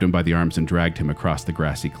 Someone grabbed him by the arms and dragged him across the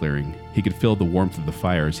grassy clearing. He could feel the warmth of the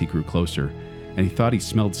fire as he grew closer, and he thought he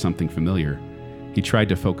smelled something familiar. He tried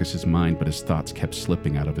to focus his mind, but his thoughts kept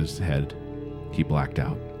slipping out of his head. He blacked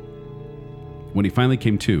out. When he finally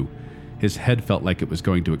came to, his head felt like it was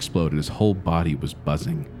going to explode and his whole body was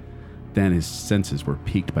buzzing. Then his senses were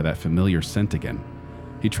piqued by that familiar scent again.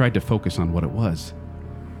 He tried to focus on what it was.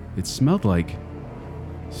 It smelled like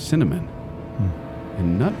cinnamon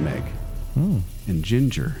and nutmeg and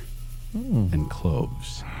ginger and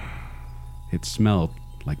cloves. It smelled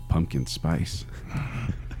like pumpkin spice.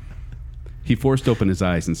 He forced open his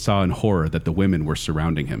eyes and saw in horror that the women were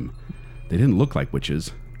surrounding him. They didn't look like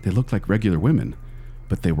witches. They looked like regular women,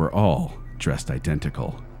 but they were all dressed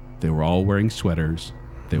identical. They were all wearing sweaters.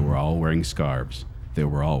 They were all wearing scarves. They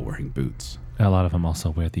were all wearing boots. A lot of them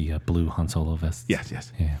also wear the blue Han Solo vests. Yes.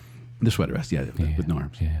 Yeah. The sweater vest, with no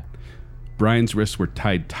arms. Yeah. Brian's wrists were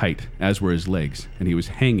tied tight, as were his legs, and he was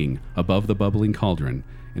hanging above the bubbling cauldron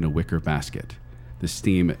in a wicker basket, the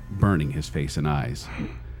steam burning his face and eyes.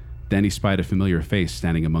 Then he spied a familiar face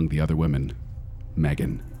standing among the other women.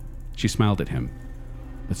 Megan. She smiled at him,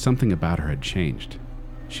 but something about her had changed.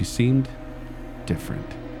 She seemed different.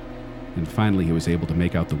 And finally he was able to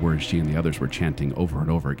make out the words she and the others were chanting over and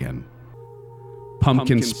over again.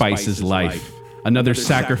 Pumpkin spice is life. Another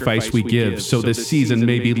sacrifice we give, so this season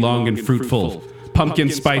may be long and fruitful. Pumpkin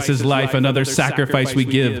spice is life, another sacrifice we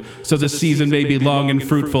give, so the season may be long and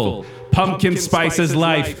fruitful. Pumpkin spice is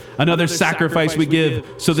life, another sacrifice we give,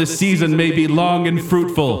 so the season may be long and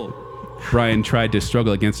fruitful. Brian tried to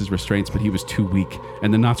struggle against his restraints, but he was too weak,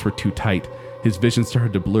 and the knots were too tight. His vision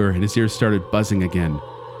started to blur, and his ears started buzzing again.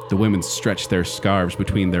 The women stretched their scarves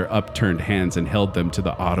between their upturned hands and held them to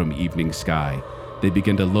the autumn evening sky. They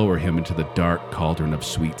began to lower him into the dark cauldron of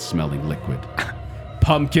sweet-smelling liquid.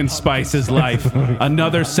 Pumpkin spice is life,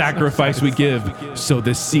 another sacrifice we give, so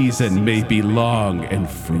the season may be long and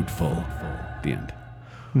fruitful. The end.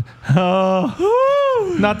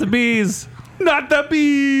 Oh, not the bees. Not the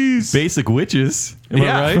bees! Basic witches. Am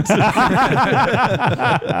I right?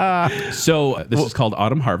 So this is called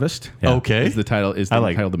Autumn Harvest. Okay. Is the title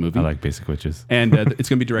of the movie. I like Basic Witches. And it's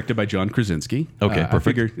going to be directed by John Krasinski. Okay, I perfect.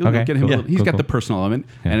 figured we'll Okay, get him. cool. A little, he's Cool, got cool. the personal element,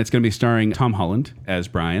 and it's going to be starring Tom Holland as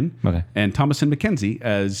Brian, Okay. and Thomasin McKenzie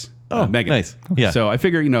as Oh, Megan. nice. Yeah. So I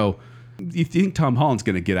figure, you think Tom Holland's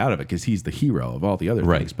going to get out of it because he's the hero of all the other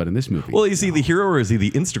Right. things, but in this movie, Well, is he the hero or is he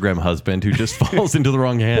the Instagram husband who just falls into the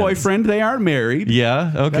wrong hands? boyfriend, they aren't married.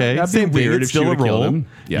 Yeah. Okay. That'd be Same thing. weird It's if she still a would've killed role. him.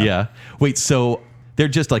 Yeah. Wait. So they're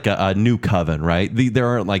just like a new coven, right? There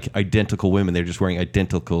aren't like identical women. They're just wearing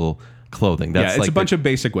identical clothing. That's Yeah, it's like a bunch of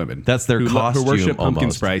basic women. That's their who costume worship pumpkin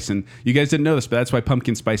almost. spice, and you guys didn't know this, but that's why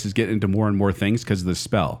pumpkin spice is getting into more and more things because of the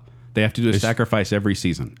spell. They have to do a sacrifice every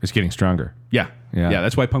season. It's getting stronger. Yeah. Yeah.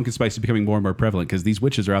 That's why pumpkin spice is becoming more and more prevalent because these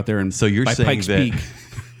witches are out there. And So you're by saying Pikes that- Peak.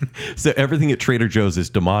 So everything at Trader Joe's is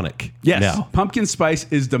demonic. Yes, Now. pumpkin spice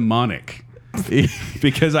is demonic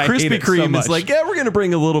because I hate Krispy it so Kreme much. is like, yeah, we're going to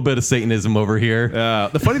bring a little bit of Satanism over here.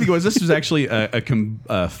 The funny thing was, this was actually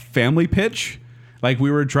a family pitch. Like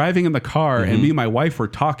we were driving in the car, and me and my wife were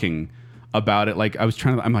talking about it. Like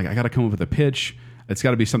I'm like, I got to come up with a pitch. It's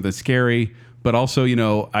got to be something scary. But also,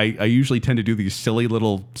 I usually tend to do these silly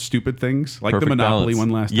little stupid things, like Perfect the Monopoly balance. one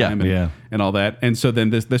last Yeah. time, and all that. And so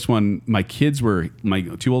then this one, my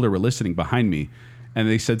two older were listening behind me, and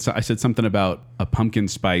I said something about a pumpkin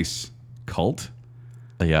spice cult.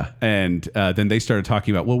 Yeah. And then they started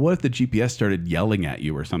talking about, well, what if the GPS started yelling at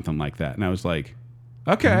you or something like that? And I was like,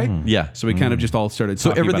 okay. Yeah. So we kind of just all started So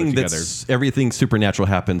talking everything about it together. everything supernatural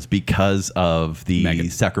happens because of the Megan.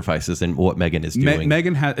 sacrifices and what Megan is doing.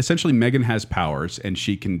 Megan has powers and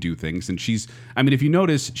she can do things. And if you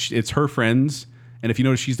notice, it's her friends. And if you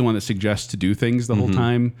notice, she's the one that suggests to do things the whole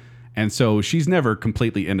time. And so she's never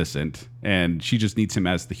completely innocent. And she just needs him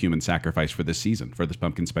as the human sacrifice for this season, for this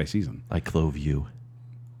pumpkin spice season. I clove you.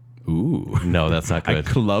 Ooh. No, that's not I good.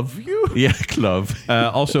 clove you? Yeah, clove.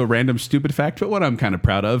 Also, a random stupid fact, but one I'm kind of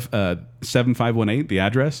proud of. 7518, the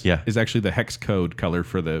address, Yeah. is actually the hex code color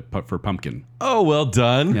for pumpkin. Oh, well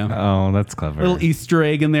done. Yeah. Oh, that's clever. Little Easter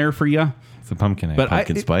egg in there for you. It's a pumpkin egg. But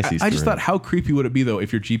Pumpkin spice I Easter just egg. thought, how creepy would it be, though,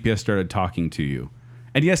 if your GPS started talking to you?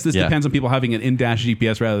 And yes, this Yeah. depends on people having an in-dash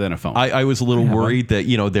GPS rather than a phone. I was a little worried that,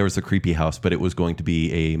 there was a creepy house, but it was going to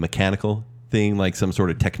be a mechanical thing, like some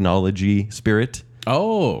sort of technology spirit.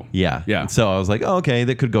 oh. Yeah. Yeah. So I was like, oh, okay,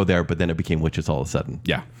 that could go there, but then it became witches all of a sudden.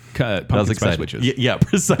 Yeah. That was Pumpkin spice exciting. witches. Yeah,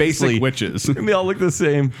 precisely. Basic witches. And they all look the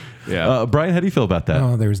same. Yeah. Brian, how do you feel about that?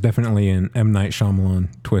 Oh, there was definitely an M. Night Shyamalan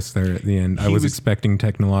twist there at the end. I was expecting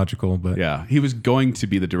technological, but Yeah. He was going to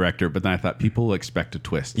be the director, but then I thought people will expect a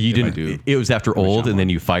twist. You if I didn't. do. It was after Old, and then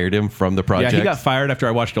you fired him from the project. Yeah, he got fired after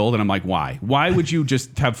I watched Old, and I'm like, why? Why would you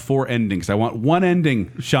just have 4 endings? I want one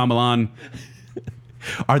ending, Shyamalan.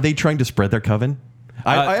 Are they trying to spread their coven?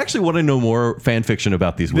 I actually want to know more fan fiction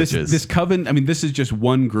about these witches. This coven, I mean, this is just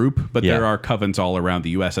one group, but Yeah. there are covens all around the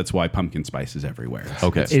U.S. That's why pumpkin spice is everywhere.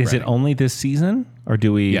 Okay. It's is it spreading. only this season, or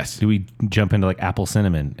do we? Yes. Do we jump into like apple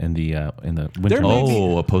cinnamon in the winter? There may be-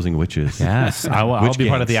 Oh, opposing witches. Yes, I'll Which be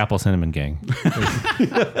part of gangs? the apple cinnamon gang.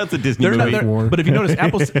 That's a Disney They're not movie. there, War. but if you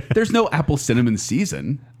notice, there's no apple cinnamon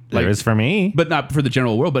season. There is for me. but not for the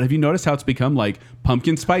general world. But have you noticed how it's become like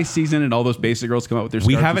pumpkin spice season, and all those basic girls come out with their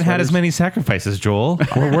We scarves and haven't had as sweaters? many sacrifices, Joel.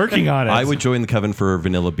 We're working on it. I would join the coven for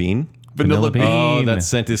Vanilla Bean. Vanilla bean. Oh, that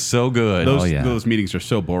scent is so good. Those meetings are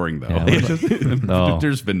so boring, though. Yeah. It's just- Oh.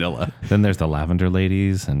 There's vanilla. Then there's the lavender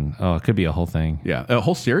ladies, and it could be a whole thing. Yeah, a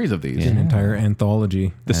whole series of these. An entire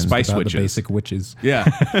anthology. The Spice about Witches. The basic witches. Yeah,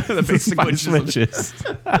 the basic witches.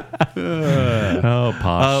 Oh,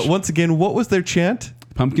 posh. Once again, what was their chant?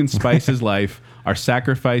 Pumpkin spice is life. Our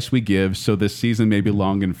sacrifice we give, so this season may be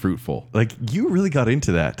long and fruitful. Like, you really got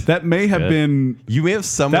into that. That may have been. You may have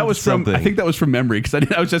summoned That was from. something. I think that was from memory because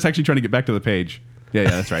I was just actually trying to get back to the page. Yeah,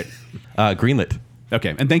 that's right. Greenlit.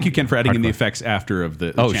 Okay, and thank you, Ken, for adding in the effects after of the.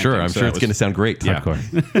 Oh, chanting. sure. I'm So sure that it's going to was- sound great. Yeah.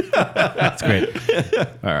 That's great.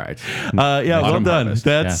 All right. Yeah, well Autumn done. Harvest.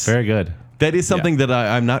 That's Very good. That is something that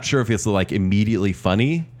I'm not sure if it's like immediately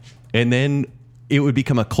funny, and then it would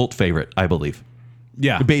become a cult favorite, I believe,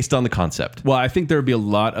 Yeah. based on the concept. Well, I think there would be a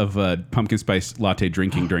lot of pumpkin spice latte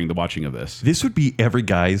drinking during the watching of this. This would be every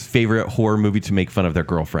guy's favorite horror movie to make fun of their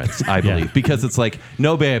girlfriends, I believe, because it's like,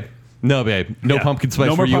 no, babe, no Yeah. pumpkin spice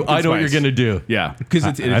No more for you. pumpkin I know what you're spice. going to do. Yeah, because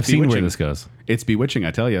it's I've seen where bewitching. this goes. It's bewitching,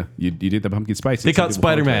 I tell you. You did the pumpkin spice. They It's caught something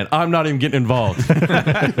people Spider-Man. forward I'm not even getting involved.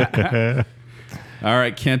 to. All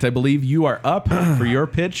right, Kent, I believe you are up for your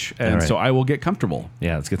pitch, and All right. so I will get comfortable.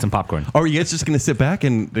 Yeah, let's get some popcorn. Or are you guys just going to sit back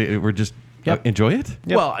and we're just enjoy it?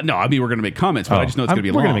 Well, no, I mean, we're going to make comments, but I just know it's going to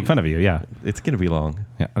be We're long. going to make fun of you, yeah. It's going to be long.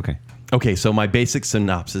 Yeah, okay. Okay, so my basic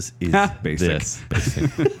synopsis is Basic. this.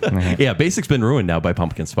 Yeah, basic's been ruined now by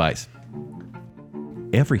pumpkin spice.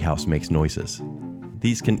 Every house makes noises.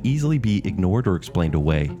 These can easily be ignored or explained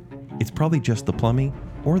away. It's probably just the plumbing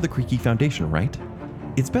or the creaky foundation, right?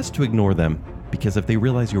 It's best to ignore them because if they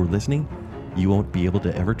realize you're listening, you won't be able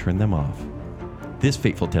to ever turn them off. This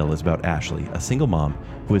fateful tale is about Ashley, a single mom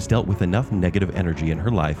who has dealt with enough negative energy in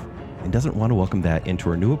her life and doesn't want to welcome that into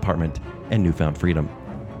her new apartment and newfound freedom.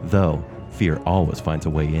 Though fear always finds a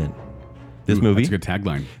way in. This movie That's a good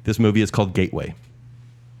tagline. This movie is called Gateway.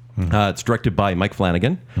 It's directed by Mike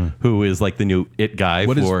Flanagan, who is like the new it guy.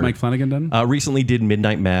 What has for Mike Flanagan done? Recently did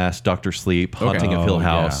Midnight Mass, Doctor Sleep, Haunting of Hill Oh,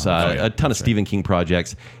 House, yeah. a ton of Stephen King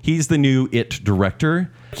projects. He's the new it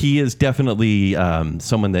director. He is definitely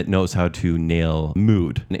someone that knows how to nail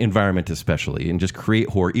mood, environment especially, and just create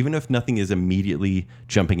horror, even if nothing is immediately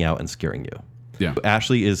jumping out and scaring you. Yeah.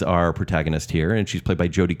 Ashley is our protagonist here, and she's played by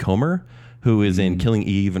Jodie Comer, who is in Killing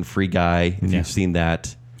Eve and Free Guy, if you've seen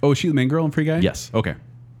that. Oh, is she the main girl in Free Guy? Yes. Okay.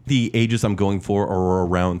 The ages I'm going for are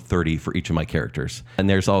around 30 for each of my characters. And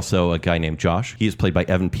there's also a guy named Josh. He is played by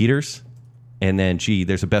Evan Peters. And then,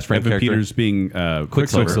 there's a best friend Evan character. Peters being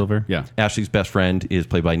Quicksilver. Yeah. Ashley's best friend is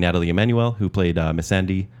played by Natalie Emmanuel, who played Miss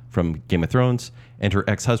Sandy from Game of Thrones. And her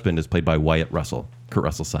ex-husband is played by Wyatt Russell, Kurt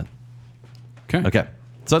Russell's son. Okay. Okay.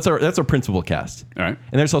 So that's our principal cast. All right.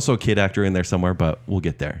 And there's also a kid actor in there somewhere, but we'll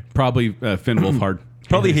get there. Probably Finn Wolfhard.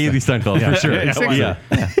 Probably Haley Steinfeld for sure. Yeah.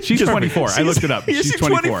 She's 24. I looked it up. Is She's she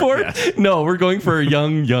 24. Yes. No, we're going for a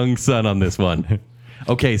young son on this one.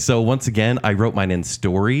 Okay, so once again, I wrote mine in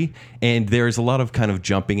story, and there's a lot of kind of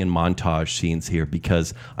jumping and montage scenes here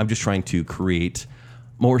because I'm just trying to create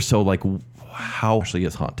more so like how Ashley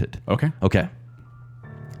is haunted. Okay. Okay.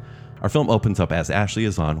 Our film opens up as Ashley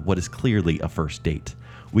is on what is clearly a first date.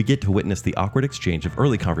 We get to witness the awkward exchange of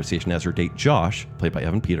early conversation as her date Josh, played by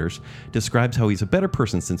Evan Peters, describes how he's a better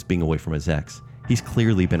person since being away from his ex. He's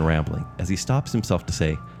clearly been rambling as he stops himself to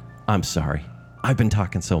say, "I'm sorry. I've been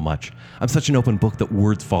talking so much. I'm such an open book that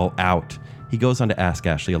words fall out." He goes on to ask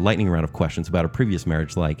Ashley a lightning round of questions about her previous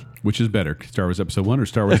marriage like, Which is better, Star Wars Episode 1 or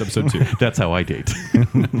Star Wars Episode 2? "That's how I date."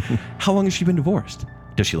 How long has she been divorced?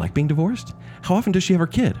 Does she like being divorced? How often does she have her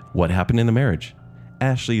kid? What happened in the marriage?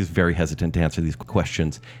 Ashley is very hesitant to answer these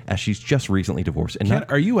questions as she's just recently divorced. And Ken,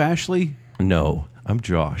 are you Ashley? no, I'm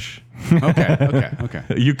Josh. Okay.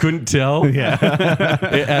 You couldn't tell? Yeah.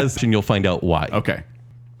 And you'll find out why. Okay.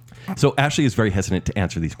 So Ashley is very hesitant to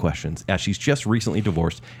answer these questions as she's just recently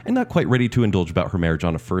divorced and not quite ready to indulge about her marriage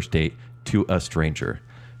on a first date to a stranger.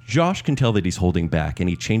 Josh can tell that he's holding back and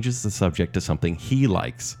he changes the subject to something he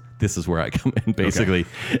likes. This is where I come in, basically.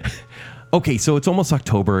 Okay, so it's almost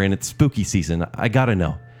October and it's spooky season. I gotta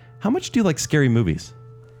know, how much do you like scary movies?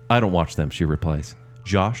 "I don't watch them," she replies.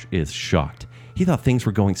 Josh is shocked. He thought things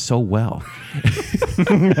were going so well.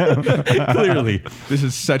 Clearly. This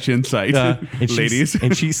is such insight, ladies.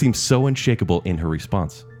 And she seems so unshakable in her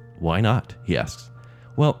response. "Why not?" he asks.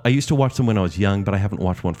 "Well, I used to watch them when I was young, but I haven't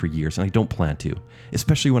watched one for years, and I don't plan to.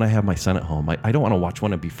 Especially when I have my son at home. I don't want to watch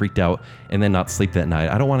one and be freaked out and then not sleep that night.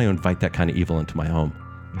 I don't want to invite that kind of evil into my home."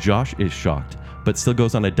 Josh is shocked, but still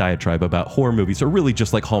goes on a diatribe about horror movies are really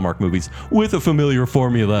just like Hallmark movies with a familiar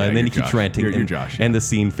formula, and then he you're keeps Josh. ranting, You're and, Josh, and the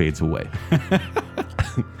scene fades away.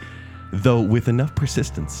 Though with enough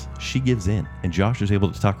persistence, she gives in, and Josh is able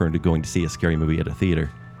to talk her into going to see a scary movie at a theater.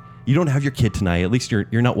 You don't have your kid tonight. At least you're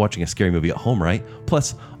not watching a scary movie at home, right?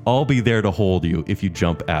 Plus, I'll be there to hold you if you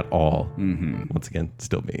jump at all. Mm-hmm. Once again,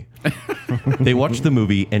 still me. They watch the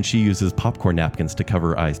movie, and she uses popcorn napkins to cover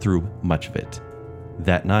her eyes through much of it.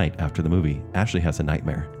 That night, after the movie, Ashley has a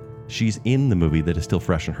nightmare. She's in the movie that is still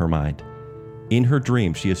fresh in her mind. In her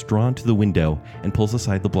dream, she is drawn to the window and pulls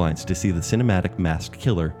aside the blinds to see the cinematic masked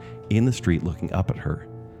killer in the street looking up at her.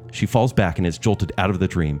 She falls back and is jolted out of the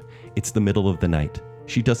dream. It's the middle of the night.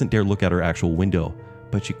 She doesn't dare look at her actual window,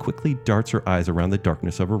 but she quickly darts her eyes around the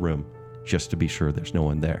darkness of her room just to be sure there's no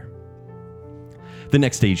one there. The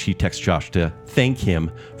next day, she texts Josh to thank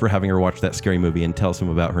him for having her watch that scary movie and tells him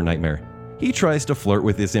about her nightmare. He tries to flirt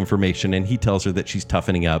with this information and he tells her that she's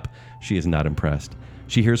toughening up. She is not impressed.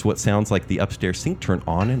 She hears what sounds like the upstairs sink turn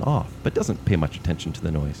on and off, but doesn't pay much attention to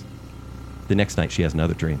the noise. The next night, she has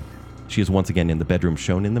another dream. She is once again in the bedroom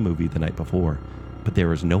shown in the movie the night before, but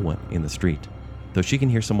there is no one in the street. Though she can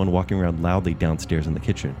hear someone walking around loudly downstairs in the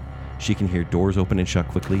kitchen. She can hear doors open and shut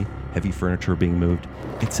quickly, heavy furniture being moved.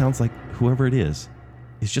 It sounds like whoever it is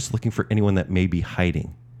just looking for anyone that may be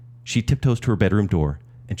hiding. She tiptoes to her bedroom door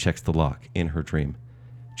and checks the lock in her dream.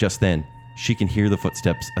 Just then, she can hear the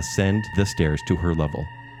footsteps ascend the stairs to her level.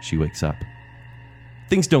 She wakes up.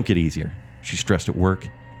 Things don't get easier. She's stressed at work,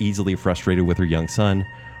 easily frustrated with her young son,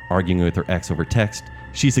 arguing with her ex over text.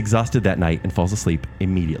 She's exhausted that night and falls asleep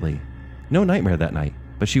immediately. No nightmare that night,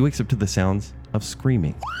 but she wakes up to the sounds of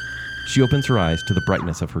screaming. She opens her eyes to the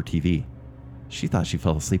brightness of her TV. She thought she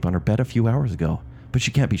fell asleep on her bed a few hours ago, but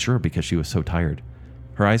she can't be sure because she was so tired.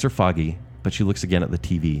 Her eyes are foggy, but she looks again at the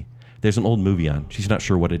TV. There's an old movie on. She's not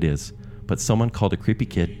sure what it is, but someone called a creepy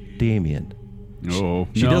kid Damien. Oh,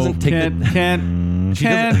 She doesn't take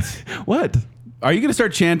Can't. What? Are you going to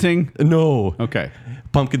start chanting? No. Okay.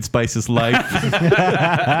 Pumpkin Spice is life.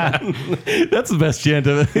 That's the best chant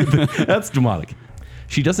of it. That's demonic.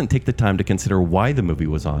 She doesn't take the time to consider why the movie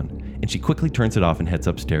was on, and she quickly turns it off and heads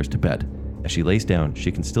upstairs to bed. As she lays down,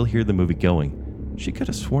 she can still hear the movie going. She could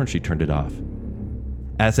have sworn she turned it off.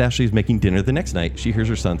 As Ashley is making dinner the next night, she hears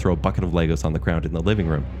her son throw a bucket of Legos on the ground in the living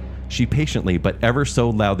room. She patiently, but ever so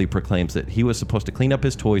loudly, proclaims that he was supposed to clean up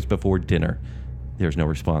his toys before dinner. There's no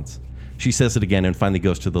response. She says it again and finally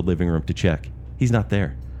goes to the living room to check. He's not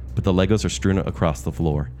there, but the Legos are strewn across the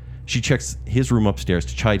floor. She checks his room upstairs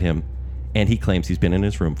to chide him, and he claims he's been in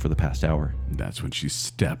his room for the past hour. That's when she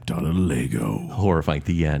stepped on a Lego. Horrifying.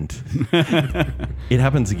 The end. It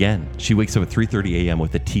happens again. She wakes up at 3:30 a.m.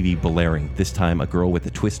 with the TV blaring. This time, a girl with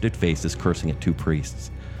a twisted face is cursing at two priests.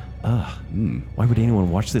 Why would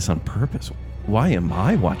anyone watch this on purpose? Why am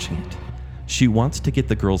I watching it? She wants to get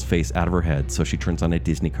the girl's face out of her head, so she turns on a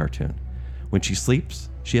Disney cartoon. When she sleeps,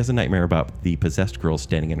 she has a nightmare about the possessed girl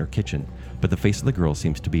standing in her kitchen, but the face of the girl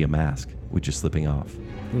seems to be a mask, which is slipping off.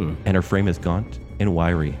 And her frame is gaunt and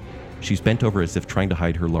wiry. She's bent over as if trying to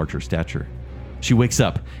hide her larger stature. She wakes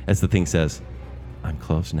up as the thing says, "I'm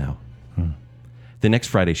closed now." The next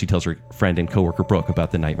Friday, she tells her friend and coworker Brooke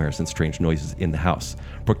about the nightmares and strange noises in the house.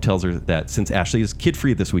 Brooke tells her that since Ashley is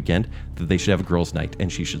kid-free this weekend, that they should have a girls' night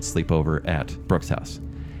and she should sleep over at Brooke's house.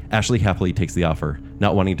 Ashley happily takes the offer,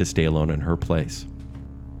 not wanting to stay alone in her place.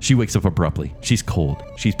 She wakes up abruptly. She's cold.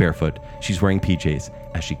 She's barefoot. She's wearing PJs.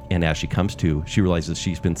 As she comes to, she realizes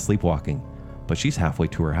she's been sleepwalking, but she's halfway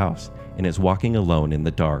to her house and is walking alone in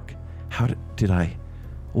the dark.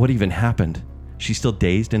 What even happened? She's still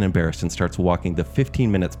dazed and embarrassed and starts walking the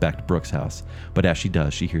 15 minutes back to Brooke's house, but as she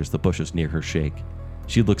does, she hears the bushes near her shake.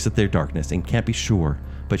 She looks at their darkness and can't be sure,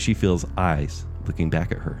 but she feels eyes looking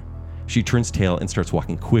back at her. She turns tail and starts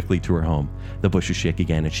walking quickly to her home. The bushes shake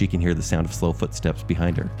again and she can hear the sound of slow footsteps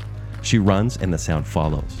behind her. She runs and the sound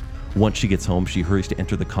follows. Once she gets home, she hurries to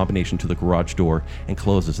enter the combination to the garage door and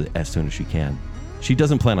closes it as soon as she can. She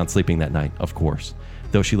doesn't plan on sleeping that night, of course,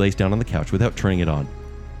 though she lays down on the couch without turning it on.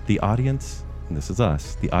 The audience, and this is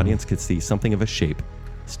us, the audience could see something of a shape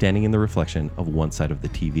standing in the reflection of one side of the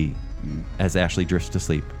TV. As Ashley drifts to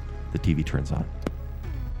sleep, the TV turns on.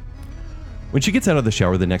 When she gets out of the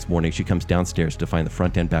shower the next morning, she comes downstairs to find the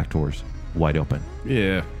front and back doors wide open.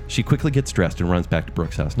 Yeah. She quickly gets dressed and runs back to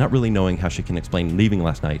Brooke's house, not really knowing how she can explain leaving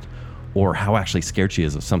last night or how actually scared she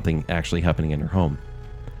is of something actually happening in her home.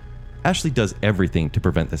 Ashley does everything to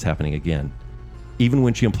prevent this happening again. Even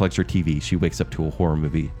when she unplugs her TV, she wakes up to a horror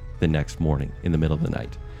movie the next morning in the middle of the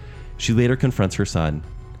night. She later confronts her son,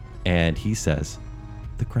 and he says,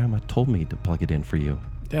 "The grandma told me to plug it in for you."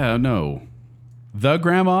 Yeah, no. The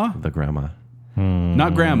grandma? The grandma.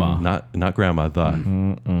 Not grandma. Not grandma,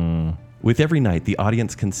 the. With every night, the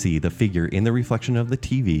audience can see the figure in the reflection of the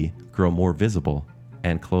TV grow more visible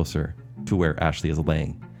and closer to where Ashley is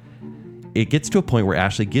laying. It gets to a point where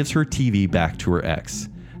Ashley gives her TV back to her ex.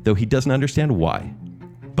 though he doesn't understand why.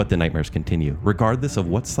 But the nightmares continue. Regardless of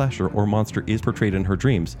what slasher or monster is portrayed in her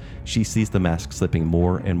dreams, she sees the mask slipping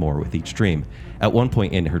more and more with each dream. At one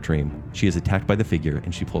point in her dream, she is attacked by the figure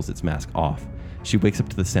and she pulls its mask off. She wakes up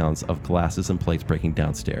to the sounds of glasses and plates breaking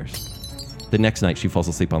downstairs. The next night, she falls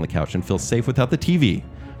asleep on the couch and feels safe without the TV,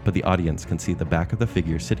 but the audience can see the back of the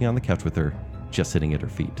figure sitting on the couch with her, just sitting at her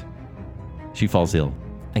feet. She falls ill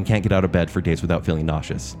and can't get out of bed for days without feeling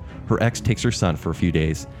nauseous. Her ex takes her son for a few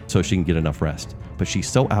days so she can get enough rest, but she's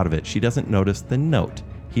so out of it she doesn't notice the note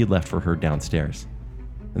he left for her downstairs.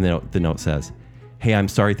 And the note says, "Hey, I'm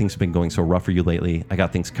sorry things have been going so rough for you lately. I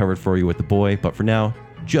got things covered for you with the boy, but for now,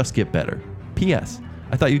 just get better. P.S.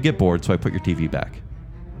 I thought you'd get bored, so I put your TV back."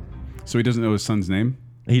 So he doesn't know his son's name?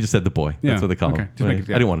 He just said the boy. Yeah, That's what they call okay. him. Just make it-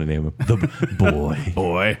 I didn't want to name him. The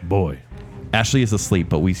boy. Boy. Ashley is asleep,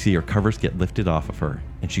 but we see her covers get lifted off of her,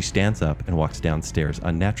 and she stands up and walks downstairs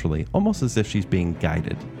unnaturally, almost as if she's being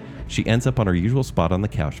guided. She ends up on her usual spot on the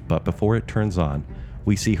couch, but before it turns on,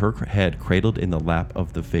 we see her head cradled in the lap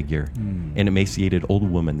of the figure, an emaciated old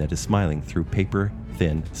woman that is smiling through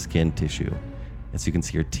paper-thin skin tissue. As you can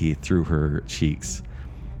see her teeth through her cheeks,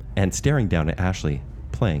 and staring down at Ashley,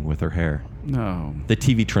 playing with her hair. No. The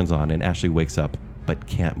TV turns on and Ashley wakes up, but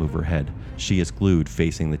can't move her head. She is glued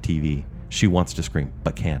facing the TV. She wants to scream,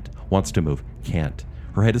 but can't. Wants to move, can't.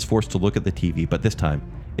 Her head is forced to look at the TV, but this time,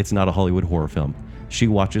 it's not a Hollywood horror film. She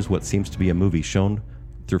watches what seems to be a movie shown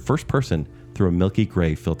through first person through a milky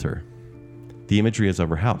gray filter. The imagery is of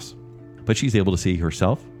her house, but she's able to see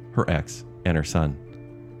herself, her ex, and her son.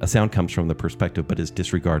 A sound comes from the perspective, but is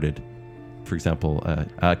disregarded. For example,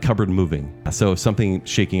 a cupboard moving. So something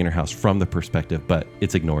shaking in her house from the perspective, but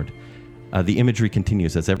it's ignored. The imagery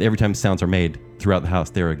continues as every time sounds are made throughout the house,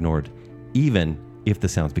 they're ignored, even if the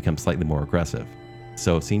sounds become slightly more aggressive.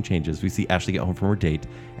 So scene changes. We see Ashley get home from her date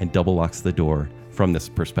and double locks the door from this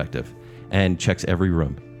perspective and checks every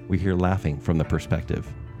room. We hear laughing from the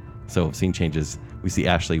perspective. So scene changes. We see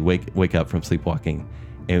Ashley wake up from sleepwalking,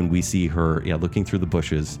 and we see her looking through the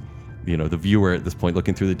bushes. You know, the viewer at this point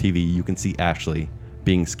looking through the TV, you can see Ashley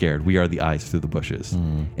being scared. We are the eyes through the bushes.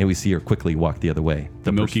 And we see her quickly walk the other way.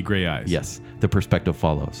 The milky gray eyes. Yes, the perspective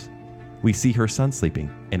follows. We see her son sleeping,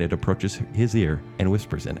 and it approaches his ear and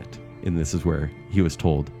whispers in it. And this is where he was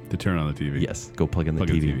told, To turn on the TV. yes, go plug in the Plug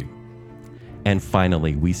in TV. the TV. And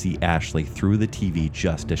finally, we see Ashley through the TV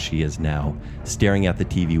just as she is now, staring at the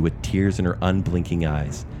TV with tears in her unblinking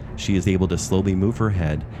eyes. She is able to slowly move her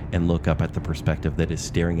head and look up at the perspective that is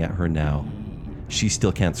staring at her now. She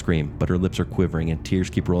still can't scream, but her lips are quivering and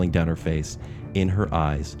tears keep rolling down her face. In her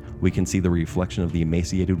eyes, we can see the reflection of the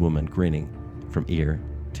emaciated woman grinning from ear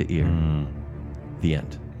to ear. The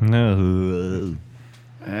end. No.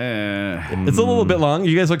 It's a little bit long.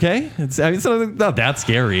 You guys okay? It's not that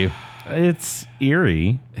scary. It's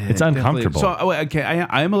eerie. It's uncomfortable. So, okay,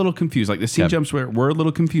 I am a little confused. Like the scene Yep. jumps were a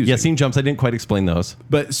little confusing. Yeah, scene jumps. I didn't quite explain those.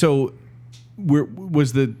 But so,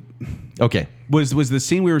 was the Okay. was the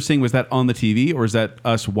scene we were seeing, was that on the TV or is that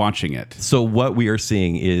us watching it? So what we are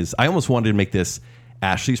seeing is, I almost wanted to make this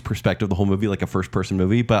Ashley's perspective, the whole movie, like a first-person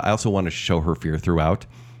movie, but I also wanted to show her fear throughout.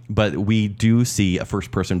 But we do see a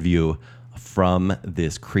first-person view from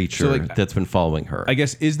this creature that's been following her. I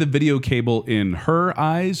guess, is the video cable in her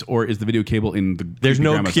eyes or is the video cable in the There's creepy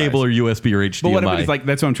no grandma's cable eyes? or USB or HDMI. But whatever, it's like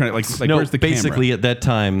that's what I'm trying to like. No, Where's the basically camera? at that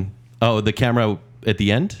time, the camera at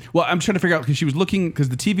the end. Well, I'm trying to figure out because she was looking because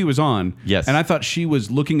the TV was on. Yes. And I thought she was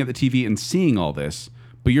looking at the TV and seeing all this.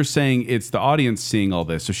 But you're saying it's the audience seeing all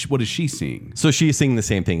this. So what is she seeing? So she's seeing the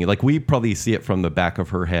same thing. Like we probably see it from the back of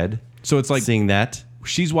her head. So it's like seeing that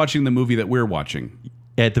she's watching the movie that we're watching.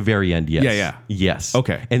 at the very end. Yes. Yeah. Yes.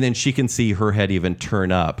 Okay. And then she can see her head even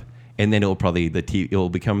turn up, and then it will probably it will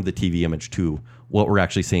become the TV image to what we're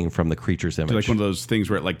actually seeing from the creature's image. Like one of those things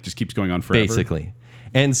where it like just keeps going on forever. Basically.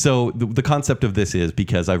 And so the concept of this is,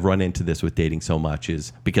 because I've run into this with dating so much,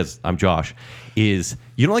 is because I'm Josh, is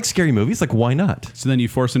you don't like scary movies? Like, why not? So then you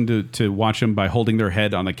force them to watch them by holding their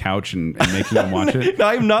head on the couch and making them watch it.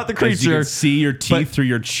 I'm not the As you creature. can see your teeth through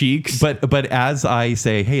your cheeks. But as I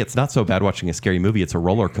say, hey, it's not so bad watching a scary movie. It's a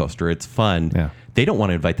roller coaster. It's fun. Yeah. They don't want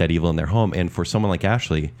to invite that evil in their home. And for someone like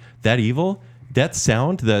Ashley, that evil, that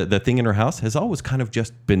sound, the thing in her house has always kind of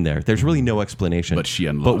just been there. There's really no explanation. But she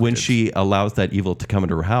But unlocked when it. she allows that evil to come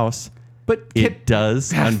into her house, it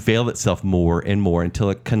does unveil itself more and more until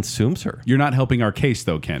it consumes her. You're not helping our case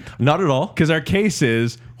though, Kent. Not at all. Because our case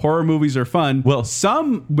is horror movies are fun. Well-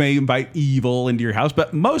 some may invite evil into your house,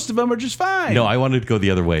 but most of them are just fine. No, I wanted to go the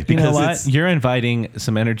other way. You know because what? it's- You're inviting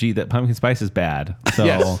some energy that pumpkin spice is bad. So,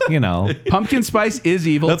 Yes. Pumpkin spice is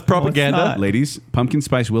evil. That's propaganda. No, it's not. Ladies, pumpkin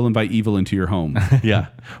spice will invite evil into your home. Yeah,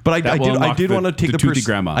 but I will did unlock want to take the the toothy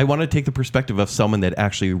grandma. I want to take the perspective of someone that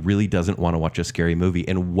actually really doesn't want to watch a scary movie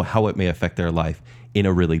and how it may affect their life in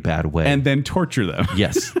a really bad way. And then torture them.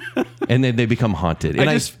 yes, and then they become haunted.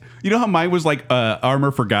 And you know how mine was like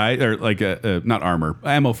armor for guys, or like not armor,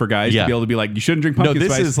 ammo for guys Yeah. to be able to be like, you shouldn't drink pumpkin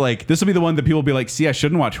this spice. is like- this will be the one that people will be like, see, I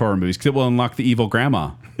shouldn't watch horror movies because it will unlock the evil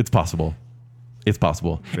grandma. it's possible. It's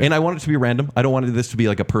possible. And I want it to be random. I don't want this to be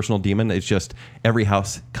like a personal demon. It's just every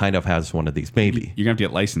house kind of has one of these. Maybe. You're gonna have to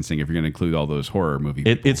get licensing if you're gonna include all those horror movies.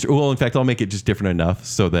 It's well, in fact, I'll make it just different enough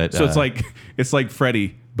so that So it's like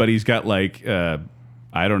Freddy, but he's got like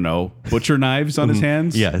I don't know, butcher knives on his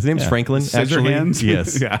hands. yeah, his name's Franklin. Scissor actually. hands.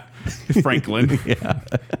 Yes. yeah, Franklin.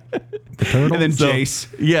 Turtle? And then So- Jace.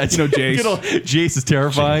 Yeah, you know Jace. Good old- Jace is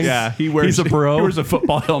terrifying. Yeah, he's a pro. He wears a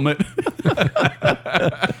football helmet.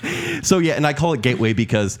 So yeah, and I call it gateway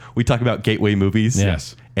because we talk about gateway movies.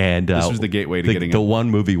 Yes. And This was the gateway to getting the it. one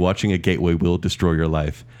movie. Watching a gateway will destroy your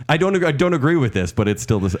life. I don't agree with this, but it's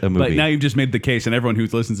still a movie. But now you've just made the case, and everyone who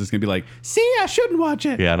listens is gonna be like, "See, I shouldn't watch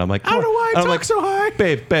it." yeah, and I'm like, I don't know why I I'm talk so high.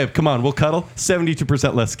 Babe, come on, we'll cuddle.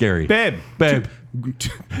 72% less scary. Babe.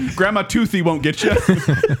 Grandma Toothy won't get you.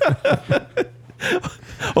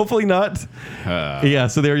 Hopefully not. Yeah,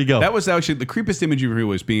 so there you go. That was actually the creepiest image you ever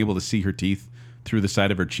was being able to see her teeth through the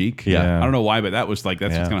side of her cheek. Yeah. I don't know why, but that's what's Yeah.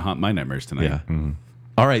 going to haunt my nightmares tonight. yeah.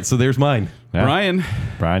 All right, so there's mine. Yeah.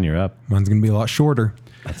 Brian, you're up. Mine's going to be a lot shorter.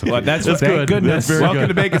 well, that's That's thank good. goodness. That's very Welcome good.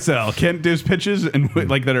 to Bacon Cell. Kent does pitches and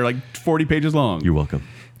like that are like 40 pages long. You're welcome.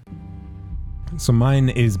 So mine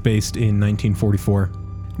is based in 1944.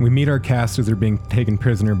 We meet our cast as they're being taken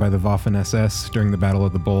prisoner by the Waffen-SS during the Battle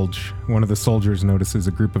of the Bulge. One of the soldiers notices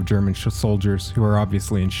a group of German soldiers who are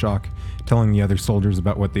obviously in shock, telling the other soldiers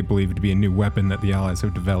about what they believe to be a new weapon that the Allies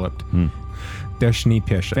have developed. Der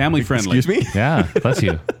Schneepische. Family friendly. Excuse me? Yeah, bless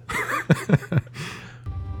you.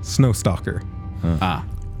 Snowstalker. Ah,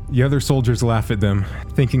 The other soldiers laugh at them,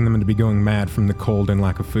 thinking them to be going mad from the cold and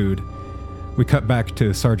lack of food. We cut back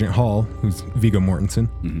to Sergeant Hall, who's Viggo Mortensen.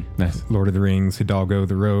 Nice. Lord of the Rings, Hidalgo,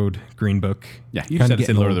 The Road, Green Book. yeah. You Kinda said it's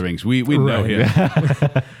in getting Lord of the old. Rings. We know Right,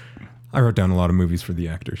 him. I wrote down a lot of movies for the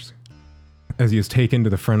actors. As he is taken to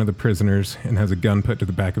the front of the prisoners and has a gun put to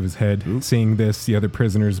the back of his head, seeing this, the other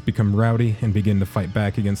prisoners become rowdy and begin to fight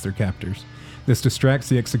back against their captors. This distracts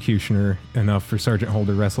the executioner enough for Sergeant Hall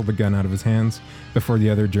to wrestle the gun out of his hands before the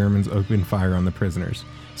other Germans open fire on the prisoners.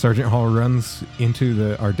 Sergeant Hall runs into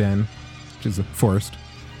the Ardennes, which is a forest,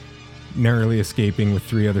 narrowly escaping with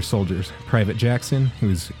 3 other soldiers. Private Jackson,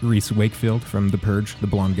 who's Reese Wakefield from The Purge, the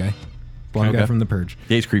blonde guy. Blonde guy Okay. from The Purge.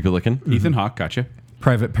 Yeah, he's creepy looking. Ethan Hawke, gotcha.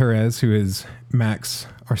 Private Perez, who is Max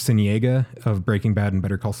Arciniega of Breaking Bad and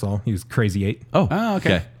Better Call Saul. He was Crazy 8. Oh,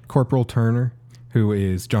 okay. Corporal Turner, who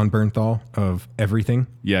is John Bernthal of Everything.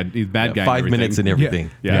 Yeah, he's a bad guy. 5 minutes and everything.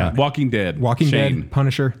 Yeah. Yeah. Walking Dead. Walking Shane. Dead,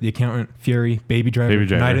 Punisher, The Accountant, Fury, Baby Driver, Baby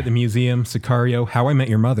Driver. Night at the Museum, Sicario, How I Met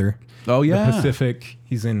Your Mother. Oh, yeah. The Pacific.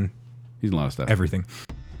 He's in He's in a lot of stuff. everything.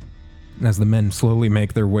 And as the men slowly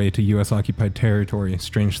make their way to U.S. occupied territory,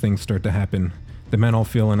 strange things start to happen. The men all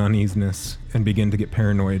feel an uneasiness and begin to get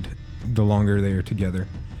paranoid the longer they are together.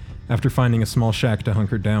 After finding a small shack to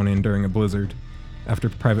hunker down in during a blizzard, after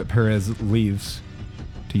Private Perez leaves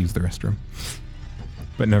to use the restroom,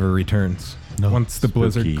 but never returns. Once the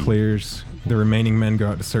blizzard spooky. clears, the remaining men go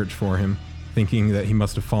out to search for him, thinking that he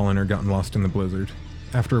must have fallen or gotten lost in the blizzard.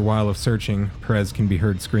 After a while of searching, Perez can be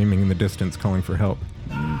heard screaming in the distance, calling for help.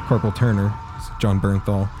 Corporal Turner, John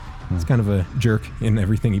Bernthal, is kind of a jerk in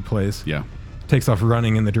everything he plays. Yeah. Takes off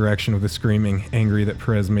running in the direction of the screaming, angry that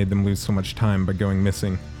Perez made them lose so much time by going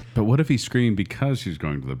missing. But what if he's screaming because she's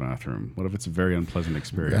going to the bathroom? What if it's a very unpleasant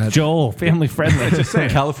experience? Joel, family friendly.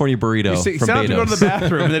 California burrito He from set out to go to Beto's. the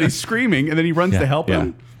bathroom, and then he's screaming, and then he runs to help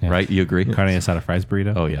him. Right? You agree? Carne asada fries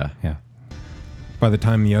burrito. Oh, yeah. Yeah. By the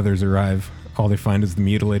time the others arrive, all they find is the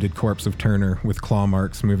mutilated corpse of Turner with claw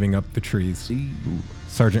marks moving up the trees.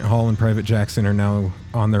 Sergeant Hall and Private Jackson are now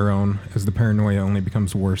on their own, as the paranoia only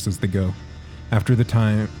becomes worse as they go.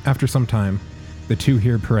 After some time, the two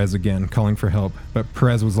hear Perez again, calling for help, but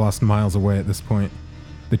Perez was lost miles away at this point.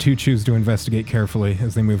 The two choose to investigate carefully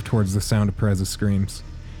as they move towards the sound of Perez's screams.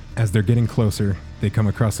 As they're getting closer, they come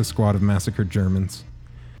across a squad of massacred Germans.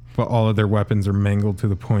 But all of their weapons are mangled to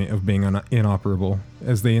the point of being inoperable.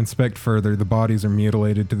 As they inspect further, the bodies are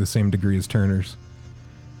mutilated to the same degree as Turner's.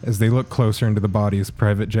 As they look closer into the bodies,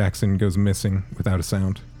 Private Jackson goes missing without a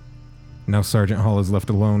sound. Now Sergeant Hall is left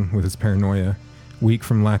alone with his paranoia, Weak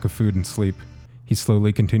from lack of food and sleep, he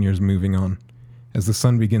slowly continues moving on. As the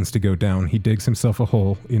sun begins to go down, he digs himself a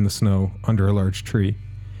hole in the snow under a large tree.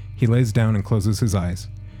 He lays down and closes his eyes.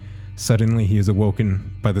 Suddenly, he is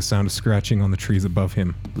awoken by the sound of scratching on the trees above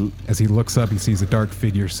him. As he looks up, he sees a dark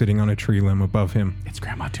figure sitting on a tree limb above him. It's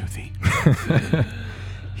Grandma Toothy.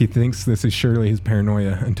 He thinks this is surely his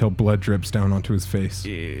paranoia until blood drips down onto his face.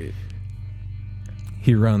 He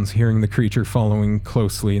runs, hearing the creature following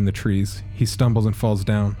closely in the trees. He stumbles and falls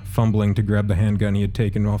down, fumbling to grab the handgun he had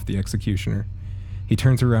taken off the executioner. He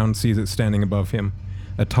turns around and sees it standing above him.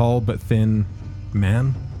 A tall but thin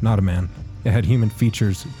man? Not a man. It had human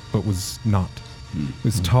features, but was not. It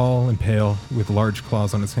was tall and pale, with large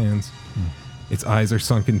claws on its hands. Its eyes are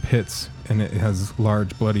sunk in pits, and it has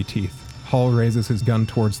large, bloody teeth. Hall raises his gun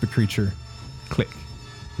towards the creature. Click.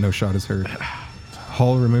 No shot is heard.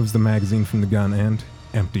 Hall removes the magazine from the gun and,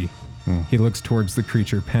 empty. He looks towards the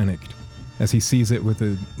creature, panicked, as he sees it with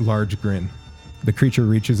a large grin. The creature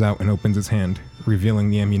reaches out and opens his hand, revealing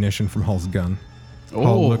the ammunition from Hall's gun.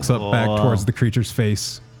 Hall looks up back towards the creature's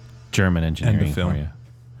face. German engineering End of film. for you.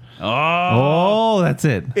 Oh, that's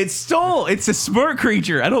it. It's a smart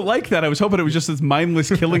creature. I don't like that. I was hoping it was just this mindless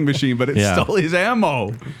killing machine, but it Yeah. stole his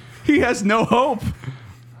ammo. He has no hope.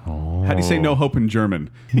 How do you say no hope in German?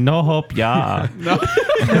 No hope, yeah.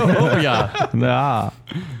 Oh yeah. Nah.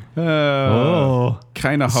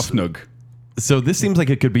 Keine Hoffnung. So this seems like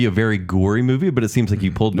it could be a very gory movie, but it seems like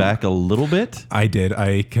you pulled back a little bit. I did.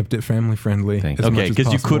 I kept it family friendly. Thanks. as much Okay, as because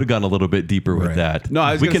you possible. could have gone a little bit deeper with Right. that. No,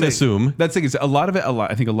 I was we gonna can say, assume. that's the thing is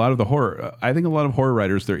I think a lot of the horror. I think a lot of horror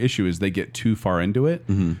writers, their issue is they get too far into it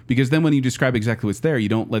because then when you describe exactly what's there, you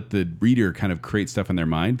don't let the reader kind of create stuff in their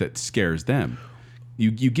mind that scares them.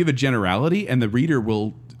 You give a generality, and the reader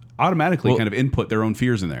will automatically kind of input their own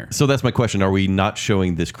fears in there. So that's my question. Are we not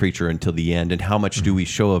showing this creature until the end? And how much do we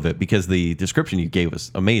show of it? Because the description you gave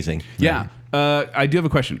was amazing. Yeah. I do have a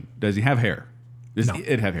question. Does he have hair? Does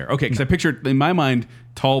it have hair? Okay, because I pictured, in my mind,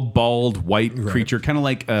 tall, bald, white creature, kind of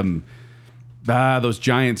like those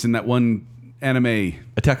giants in that one anime.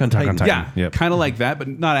 Attack on Titan. Yeah, Yep. kind of like that, but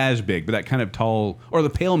not as big, but that kind of tall, or the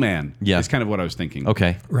Pale Man Yeah. is kind of what I was thinking.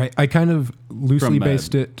 Okay. Right. I kind of loosely From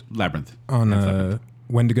based it Labyrinth. on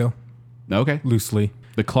Wendigo. Okay. Loosely.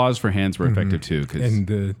 The claws for hands were effective too. Cause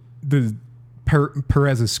And the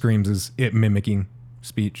Perez's screams is it mimicking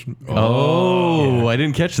speech. Oh, I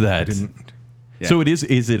didn't catch that. Didn't. So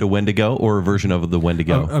is it a Wendigo or a version of the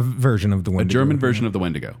Wendigo? A version of the a Wendigo. German version of the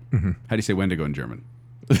Wendigo. How do you say Wendigo in German?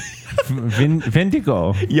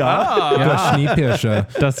 Wendigo. Das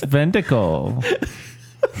Schneepirsche. Das Wendigo.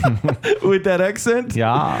 With that accent?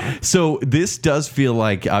 Yeah. So this does feel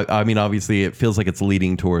like, I mean, obviously it feels like it's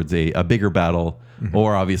leading towards a bigger battle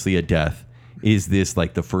or obviously a death. Is this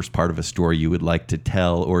like the first part of a story you would like to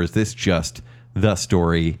tell, or is this just the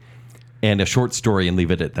story and a short story and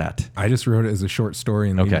leave it at that? I just wrote it as a short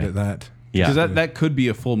story and leave Okay. it at that. Yeah. Because that could be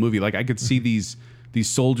a full movie. Like I could see these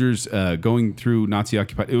soldiers going through Nazi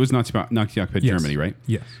occupied. It was Nazi occupied Yes. Germany, right?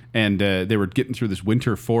 Yes. And they were getting through this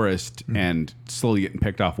winter forest and slowly getting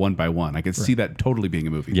picked off one by one. I could see that totally being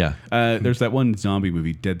a movie. Yeah. There's that one zombie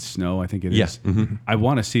movie, Dead Snow. I think it is. Yeah. Mm-hmm. I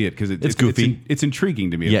want to see it because it's goofy. It's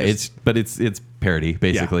intriguing to me. Yeah, It's it's parody,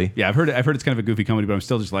 basically. Yeah, I've heard it's kind of a goofy comedy, but I'm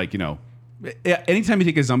still just like, anytime you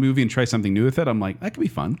take a zombie movie and try something new with it, I'm like, that could be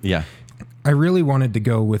fun. Yeah. I really wanted to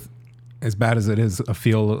go with, as bad as it is, a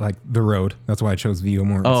feel like The Road. That's why I chose Viggo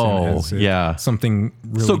Mortensen. Oh, as, yeah. Something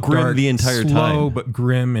really So grim dark, the entire slow, time. but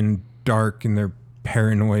grim and dark, and they're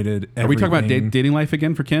paranoid. Are we talking about dating life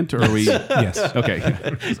again for Kent, or are we? Yes. Okay.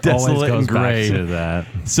 Desolate and gray. back to that.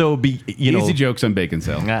 So Easy jokes on Bacon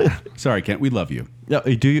Sale. Ah. Sorry, Kent. We love you. No,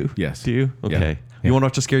 do you? Yes. Do you? Yeah. Okay. You want to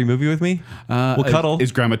watch a scary movie with me? We'll cuddle.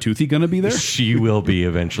 Is Grandma Toothy gonna be there? She will be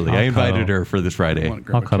eventually. I invited cuddle. her for this Friday.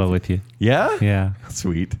 I'll cuddle with you. Yeah? Yeah.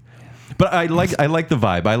 Sweet. But I like the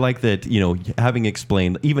vibe. I like that, having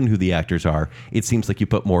explained even who the actors are, it seems like you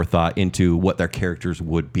put more thought into what their characters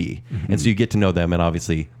would be. And so you get to know them, and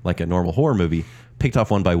obviously, like a normal horror movie, picked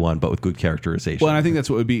off one by one, but with good characterization. Well, and I think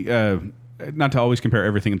that's what would be. Not to always compare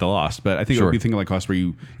everything to Lost, but I think it Sure. would be thinking like Lost, where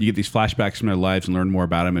you get these flashbacks from their lives and learn more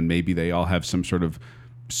about them, and maybe they all have some sort of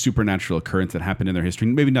supernatural occurrence that happened in their history.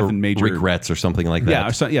 Maybe nothing major. regrets or something like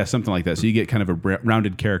that. Yeah, something like that. So you get kind of a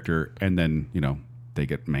rounded character, and then they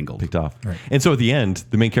get mangled. Picked off. And so at the end,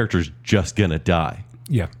 the main character is just going to die.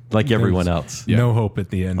 Yeah. Like everyone There's else. No hope at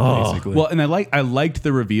the end, basically. Well, and I liked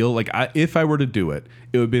the reveal. Like, if I were to do it,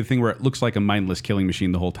 it would be a thing where it looks like a mindless killing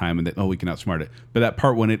machine the whole time, and that we can outsmart it. But that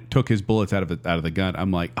part when it took his bullets out of the gun,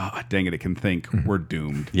 I'm like, dang it can think. We're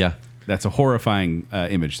doomed. Yeah. That's a horrifying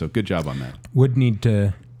image. So good job on that. Would need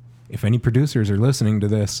to if any producers are listening to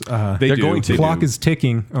this, They're going to. the clock is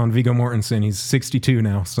ticking on Viggo Mortensen. He's 62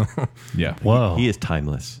 now, so Yeah. Whoa. He is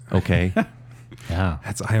timeless. Okay. Yeah.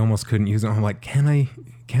 I almost couldn't use it. I'm like, can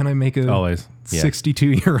I make a Always. Yeah.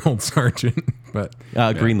 62-year-old sergeant? But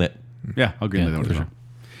Greenlit. Yeah, I'll agree with that for as well.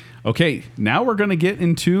 Okay, now we're going to get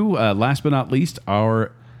into, last but not least,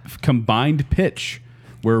 our combined pitch,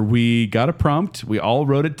 where we got a prompt, we all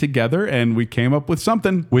wrote it together, and we came up with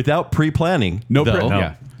something. Without pre-planning. No, though.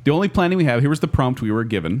 Yeah. The only planning we have, here was the prompt we were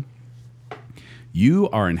given. You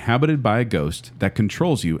are inhabited by a ghost that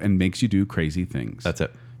controls you and makes you do crazy things. That's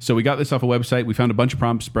it. So we got this off a website. We found a bunch of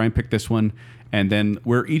prompts. Brian picked this one. And then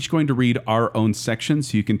we're each going to read our own section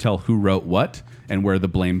so you can tell who wrote what and where the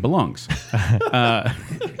blame belongs.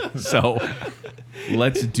 So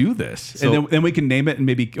let's do this. And then we can name it and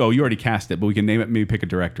maybe, you already cast it, but we can name it and maybe pick a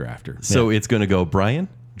director after. So it's going to go Brian,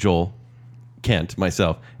 Joel, Kent,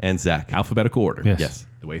 myself, and Zach. Alphabetical order. Yes.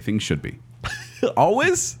 The way things should be.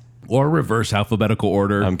 Always? Or reverse alphabetical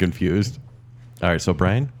order. I'm confused. All right, so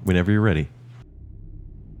Brian, whenever you're ready.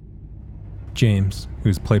 James,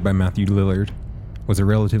 who's played by Matthew Lillard, was a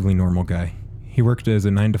relatively normal guy. He worked as a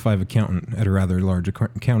 9-to-5 accountant at a rather large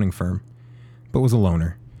accounting firm, but was a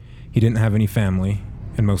loner. He didn't have any family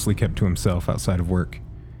and mostly kept to himself outside of work.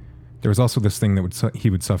 There was also this thing that he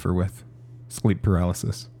would suffer with, sleep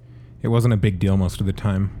paralysis. It wasn't a big deal most of the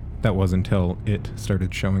time. That was until it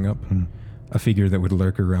started showing up. A figure that would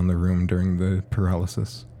lurk around the room during the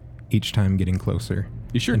paralysis, each time getting closer.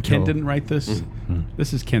 You sure until- Kent didn't write this?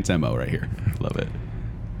 This is Kent's MO right here. Love it.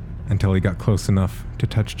 Until he got close enough to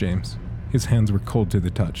touch James. His hands were cold to the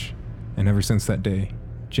touch, and ever since that day,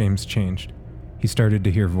 James changed. He started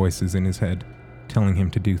to hear voices in his head, telling him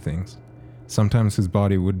to do things. Sometimes his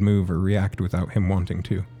body would move or react without him wanting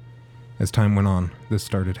to. As time went on, this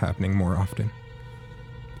started happening more often.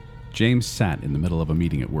 James sat in the middle of a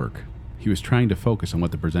meeting at work. He was trying to focus on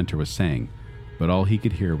what the presenter was saying, but all he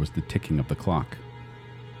could hear was the ticking of the clock.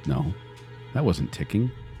 No, that wasn't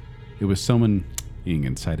ticking. It was someone being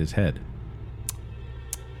inside his head.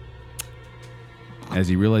 As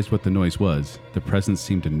he realized what the noise was, the presence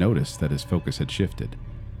seemed to notice that his focus had shifted.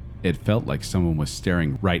 It felt like someone was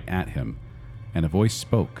staring right at him, and a voice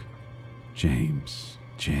spoke. James,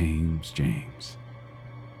 James, James,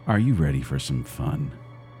 are you ready for some fun?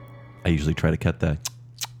 I usually try to cut that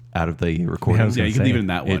out of the recording. Yeah, you can leave it in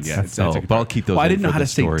that one. It's- Yeah, oh, but I'll keep those Well, I in didn't know for how the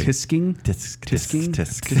to say story. tisking. Tisk, Tisking?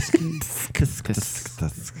 tisk, tisk, tisk, tisk,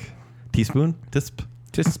 tisk. Teaspoon? Tisp?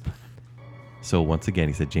 Tisp. So once again,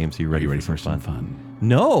 he said, James, are you ready, ready for for some fun? fun?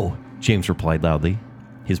 No, James replied loudly.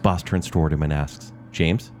 His boss turns toward him and asks,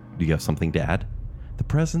 James, do you have something to add? The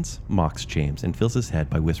presence mocks James and fills his head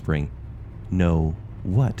by whispering, No,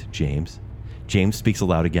 what, James? James speaks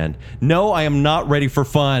aloud again. No, I am not ready for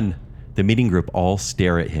fun. The meeting group all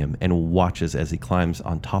stare at him and watches as he climbs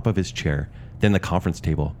on top of his chair, then the conference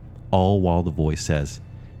table, all while the voice says,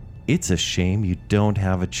 It's a shame you don't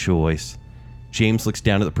have a choice. James looks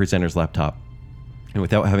down at the presenter's laptop, and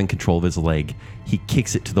without having control of his leg, he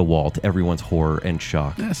kicks it to the wall to everyone's horror and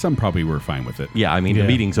shock. Some probably were fine with it. Yeah, I mean, the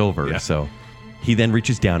meeting's over, Yeah. so he then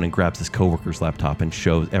reaches down and grabs his coworker's laptop and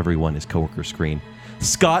shows everyone his coworker's screen.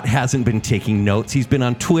 Scott hasn't been taking notes. He's been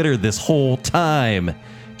on Twitter this whole time.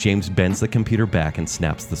 James bends the computer back and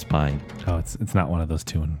snaps the spine. Oh, it's not one of those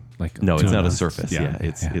two and like. No, two it's not a and- Surface. Yeah. Yeah,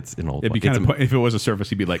 it's an old It'd be one. kind of if it was a Surface,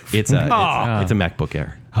 he'd be like, It's a MacBook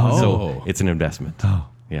Air. Oh. So it's an investment. Oh.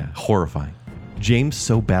 Yeah, horrifying. James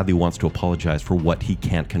so badly wants to apologize for what he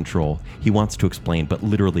can't control. He wants to explain, but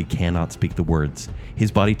literally cannot speak the words. His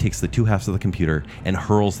body takes the two halves of the computer and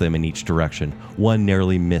hurls them in each direction. One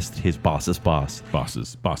narrowly missed his boss's boss.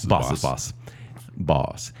 boss's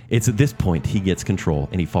Boss. It's at this point he gets control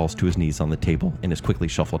and he falls to his knees on the table and is quickly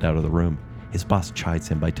shuffled out of the room. His boss chides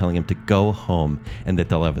him by telling him to go home and that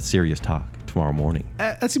they'll have a serious talk tomorrow morning.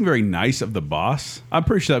 That seemed very nice of the boss. I'm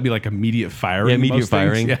pretty sure that'd be like immediate firing. Yeah, immediate most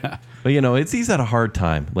things. firing. Yeah. But he's had a hard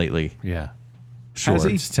time lately. Yeah. Sure. As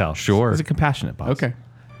he just tell. Sure. He's a compassionate boss. Okay.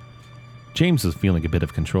 James was feeling a bit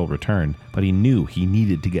of control return, but he knew he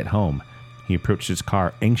needed to get home. He approached his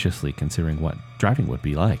car anxiously, considering what driving would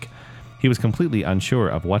be like. He was completely unsure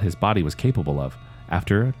of what his body was capable of.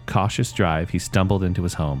 After a cautious drive, he stumbled into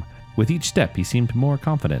his home. With each step, he seemed more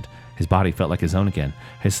confident. His body felt like his own again.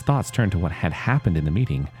 His thoughts turned to what had happened in the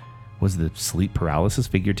meeting. Was the sleep paralysis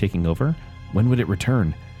figure taking over? When would it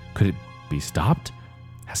return? Could it be stopped?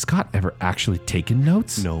 Has Scott ever actually taken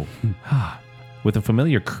notes? No. With a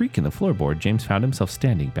familiar creak in the floorboard, James found himself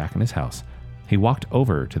standing back in his house. He walked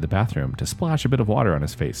over to the bathroom to splash a bit of water on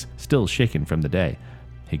his face, still shaken from the day.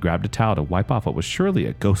 He grabbed a towel to wipe off what was surely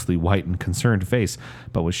a ghostly white and concerned face,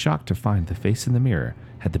 but was shocked to find the face in the mirror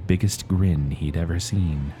had the biggest grin he'd ever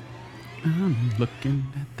seen. I'm looking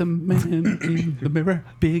at the man in the mirror.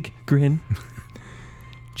 Big grin.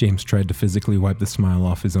 James tried to physically wipe the smile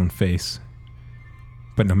off his own face,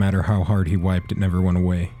 but no matter how hard he wiped, it never went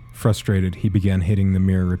away. Frustrated, he began hitting the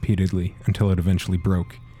mirror repeatedly until it eventually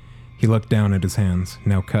broke. He looked down at his hands,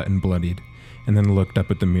 now cut and bloodied, and then looked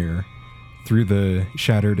up at the mirror. Through the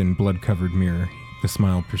shattered and blood-covered mirror, the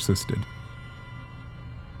smile persisted.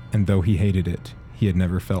 And though he hated it, he had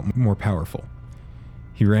never felt more powerful.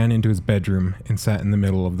 He ran into his bedroom and sat in the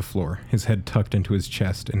middle of the floor, his head tucked into his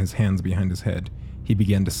chest and his hands behind his head. He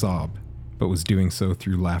began to sob, but was doing so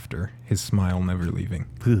through laughter, his smile never leaving.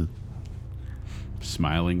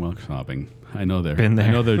 Smiling while sobbing. I know there. Been there.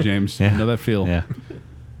 I know there, James. Yeah. I know that feel. Yeah.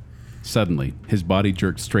 Suddenly, his body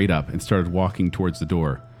jerked straight up and started walking towards the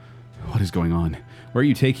door. What is going on? Where are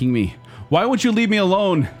you taking me? Why won't you leave me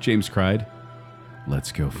alone? James cried.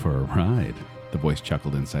 Let's go for a ride. The voice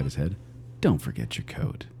chuckled inside his head. Don't forget your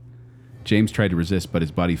coat. James tried to resist, but his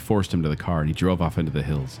body forced him to the car and he drove off into the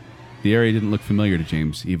hills. The area didn't look familiar to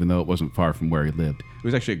James, even though it wasn't far from where he lived. It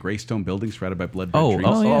was actually a gray stone building surrounded by blood red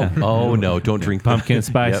trees. Oh, no, don't drink Pumpkin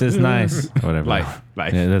spice is nice. Whatever. Life.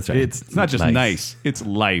 Yeah, that's right. It's not just nice. It's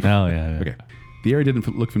life. Oh, yeah. Okay. The area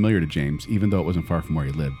didn't look familiar to James, even though it wasn't far from where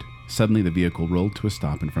he lived. Suddenly, the vehicle rolled to a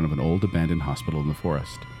stop in front of an old abandoned hospital in the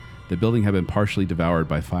forest. The building had been partially devoured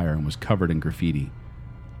by fire and was covered in graffiti.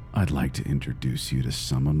 I'd like to introduce you to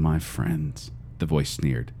some of my friends, the voice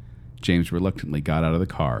sneered. James reluctantly got out of the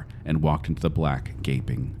car and walked into the black,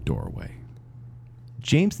 gaping doorway.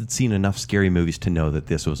 James had seen enough scary movies to know that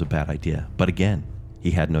this was a bad idea, but again,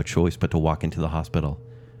 he had no choice but to walk into the hospital.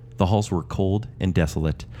 The halls were cold and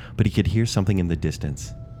desolate, but he could hear something in the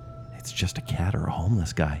distance. It's just a cat or a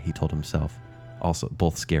homeless guy, he told himself. Also,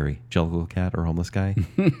 both scary. Jellicle cat or homeless guy?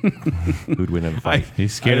 Who'd win in a fight?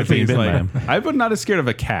 He's scared of being bitten by him. I'm not as scared of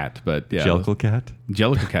a cat, but yeah. Jellicle cat?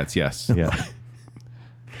 Jellicle cats, yes. Yeah.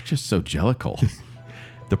 They're just so jellicle.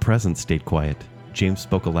 The presence stayed quiet. James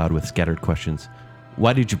spoke aloud with scattered questions.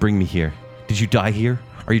 Why did you bring me here? Did you die here?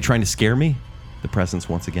 Are you trying to scare me? The presence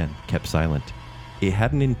once again kept silent. It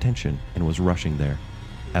had an intention and was rushing there.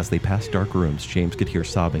 As they passed dark rooms, James could hear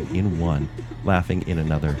sobbing in one, laughing in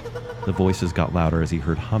another. The voices got louder as he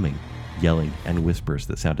heard humming, yelling, and whispers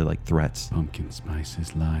that sounded like threats. Pumpkin spice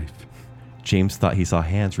is life. James thought he saw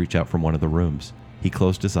hands reach out from one of the rooms. He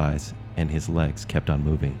closed his eyes, and his legs kept on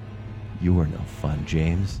moving. You are no fun,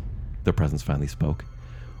 James. The presence finally spoke.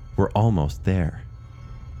 We're almost there.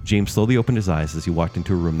 James slowly opened his eyes as he walked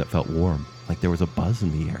into a room that felt warm, like there was a buzz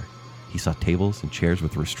in the air. He saw tables and chairs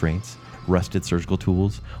with restraints, rusted surgical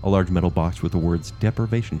tools, a large metal box with the words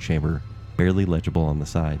deprivation chamber barely legible on the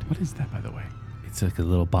side. What is that, by the way? It's like a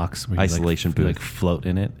little box where you Isolation booth. like float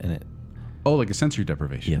in it, and it. Oh, like a sensory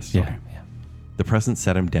deprivation. Yes. Yeah. Okay. Yeah. The presence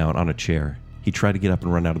sat him down on a chair. He tried to get up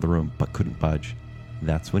and run out of the room, but couldn't budge.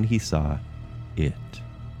 That's when he saw it.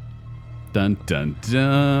 Dun, dun,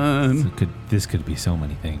 dun. This could be so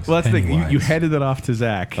many things. Well, that's the thing. You Pennywise. headed it off to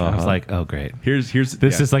Zach. I was like, oh, great. Here's This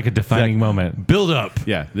yeah. is like a defining moment. Build up.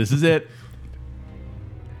 Yeah, this is it.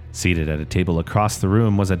 Seated at a table across the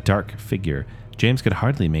room was a dark figure. James could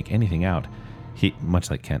hardly make anything out. He, much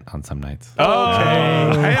like Kent on some nights.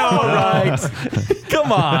 Okay. All right.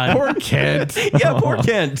 Come on. Poor Kent. Yeah, poor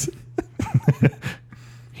Kent.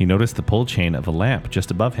 He noticed the pull chain of a lamp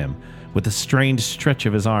just above him. With a strange stretch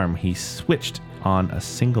of his arm, he switched on a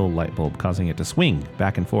single light bulb, causing it to swing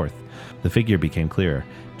back and forth. The figure became clearer.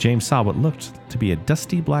 James saw what looked to be a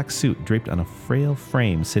dusty black suit draped on a frail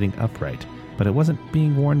frame sitting upright, but it wasn't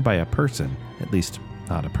being worn by a person, at least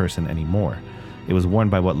not a person anymore. It was worn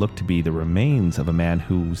by what looked to be the remains of a man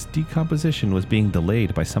whose decomposition was being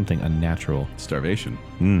delayed by something unnatural. Starvation.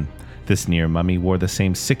 This near mummy wore the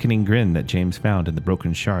same sickening grin that James found in the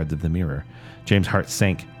broken shards of the mirror. James' heart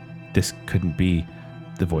sank. This couldn't be.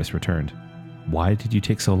 The voice returned. Why did you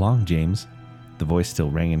take so long, James? The voice still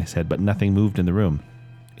rang in his head, but nothing moved in the room.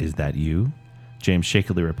 Is that you? James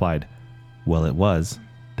shakily replied. Well, it was.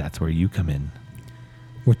 That's where you come in.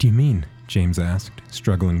 What do you mean? James asked,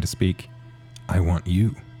 struggling to speak. I want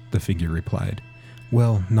you, the figure replied.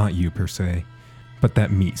 Well, not you per se, but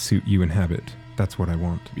that meat suit you inhabit. That's what I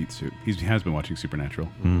want. Meat suit. He has been watching Supernatural.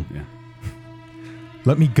 Yeah.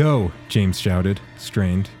 Let me go, James shouted,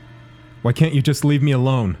 strained. Why can't you just leave me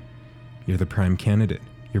alone? You're the prime candidate.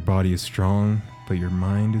 Your body is strong, but your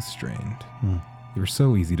mind is strained. You're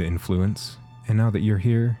so easy to influence. And now that you're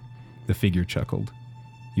here, the figure chuckled.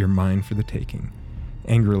 You're mine for the taking.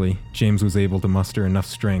 Angrily, James was able to muster enough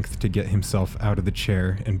strength to get himself out of the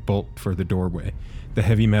chair and bolt for the doorway. The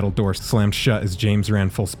heavy metal door slammed shut as James ran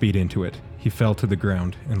full speed into it. He fell to the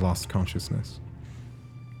ground and lost consciousness.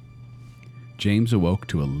 James awoke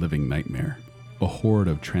to a living nightmare. A horde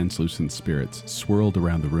of translucent spirits swirled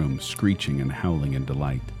around the room, screeching and howling in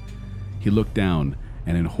delight. He looked down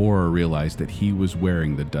and in horror realized that he was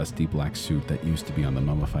wearing the dusty black suit that used to be on the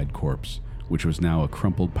mummified corpse, which was now a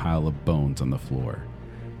crumpled pile of bones on the floor.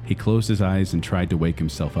 He closed his eyes and tried to wake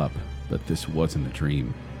himself up, but this wasn't a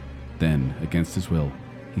dream. Then, against his will,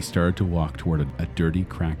 he started to walk toward a dirty,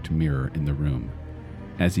 cracked mirror in the room.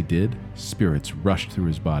 As he did, spirits rushed through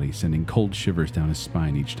his body, sending cold shivers down his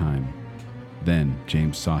spine each time. Then,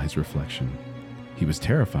 James saw his reflection. He was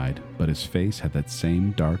terrified, but his face had that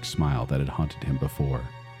same dark smile that had haunted him before.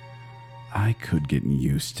 "I could get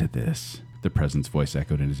used to this," the presence voice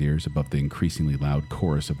echoed in his ears above the increasingly loud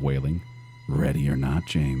chorus of wailing. "Ready or not,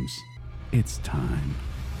 James, it's time."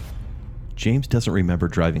 James doesn't remember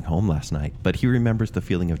driving home last night, but he remembers the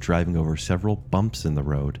feeling of driving over several bumps in the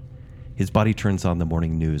road. His body turns on the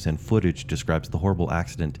morning news, and footage describes the horrible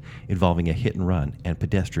accident involving a hit and run and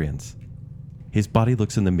pedestrians. His body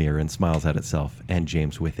looks in the mirror and smiles at itself, and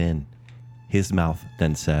James within. His mouth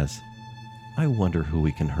then says, "I wonder who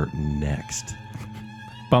we can hurt next."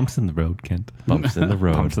 Bumps in the road, Kent. Bumps in the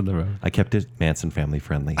road. Bumps in the road. I kept it Manson family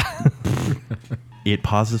friendly. It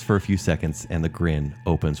pauses for a few seconds, and the grin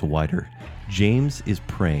opens wider. James is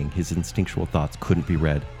praying his instinctual thoughts couldn't be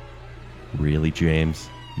read. Really, James?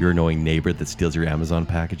 Your annoying neighbor that steals your Amazon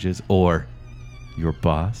packages? Or your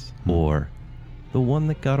boss? Or the one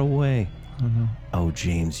that got away? Oh,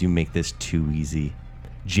 James, you make this too easy.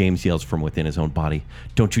 James yells from within his own body,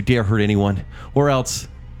 "Don't you dare hurt anyone, or else..."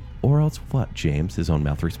 "Or else what, James?" his own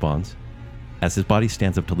mouth responds. As his body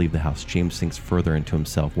stands up to leave the house, James sinks further into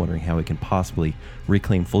himself, wondering how he can possibly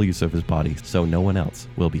reclaim full use of his body so no one else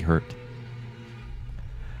will be hurt.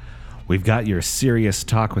 "We've got your serious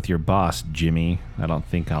talk with your boss, Jimmy. I don't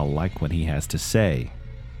think I'll like what he has to say."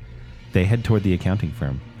 They head toward the accounting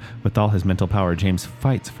firm. With all his mental power, James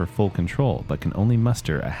fights for full control, but can only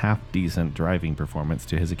muster a half-decent driving performance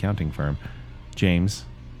to his accounting firm. "James,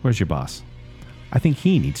 where's your boss? I think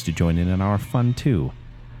he needs to join in on our fun, too."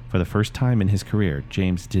 For the first time in his career,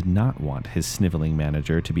 James did not want his sniveling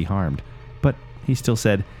manager to be harmed, but he still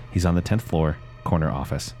said he's on the 10th floor, corner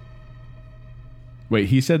office. Wait,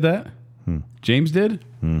 he said that? James did?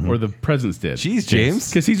 Or the presidents did? Jeez, James.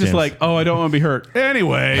 Because he's just James. like, "Oh, I don't want to be hurt."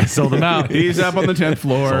 Anyway. Sold him out. He's up on the 10th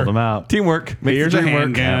floor. Sold him out. Teamwork. Makes Here's the a dream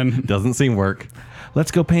work. handgun. Doesn't seem work.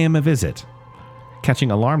 Let's go pay him a visit.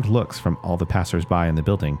 Catching alarmed looks from all the passers-by in the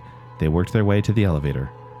building, they worked their way to the elevator.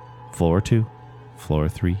 Floor 2, floor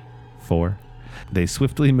 3, 4. They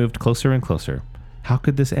swiftly moved closer and closer. How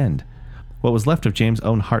could this end? What was left of James'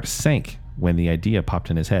 own heart sank when the idea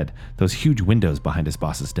popped in his head. Those huge windows behind his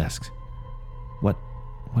boss's desks.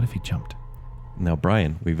 What if he jumped? Now,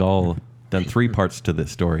 Brian, we've all done 3 parts to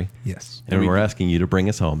this story, Yes. and we're asking you to bring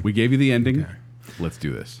us home. We gave you the ending. Let's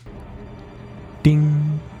do this.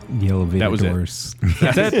 Ding. The elevator That was it. doors.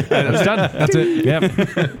 That's it. That's done. That's it.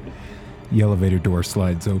 Yep. The elevator door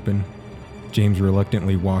slides open. James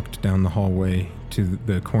reluctantly walked down the hallway to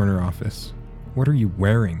the corner office. "What are you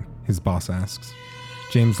wearing?" his boss asks.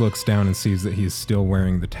 James looks down and sees that he is still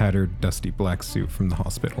wearing the tattered, dusty black suit from the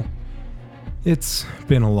hospital. "It's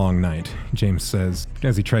been a long night," James says,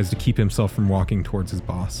 as he tries to keep himself from walking towards his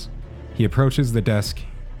boss. He approaches the desk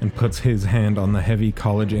and puts his hand on the heavy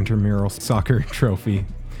college intramural soccer trophy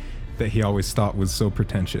that he always thought was so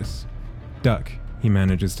pretentious. "Duck," he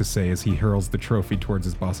manages to say as he hurls the trophy towards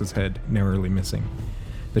his boss's head, narrowly missing.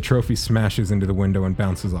 The trophy smashes into the window and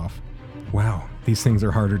bounces off. "Wow, these things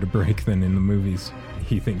are harder to break than in the movies,"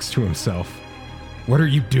 he thinks to himself. "What are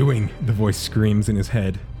you doing?" the voice screams in his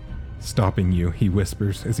head. "Stopping you," he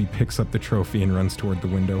whispers as he picks up the trophy and runs toward the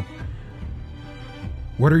window.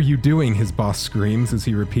 "What are you doing?" his boss screams as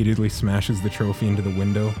he repeatedly smashes the trophy into the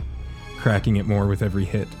window, cracking it more with every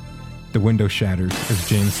hit. The window shatters as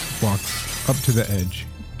James walks up to the edge.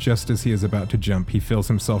 Just as he is about to jump, he feels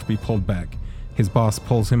himself be pulled back. His boss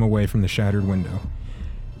pulls him away from the shattered window.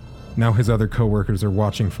 Now his other coworkers are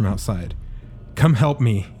watching from outside. "Come help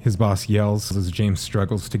me," his boss yells as James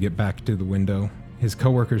struggles to get back to the window. His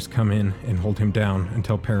coworkers come in and hold him down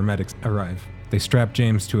until paramedics arrive. They strap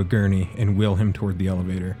James to a gurney and wheel him toward the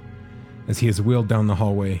elevator. As he is wheeled down the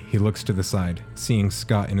hallway, he looks to the side, seeing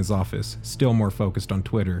Scott in his office, still more focused on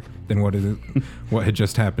Twitter than what had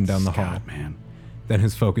just happened down the hall. God, man. Then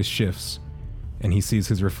his focus shifts, and he sees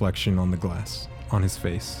his reflection on the glass, on his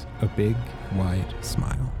face, a big, wide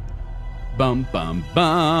smile. Bum, bum,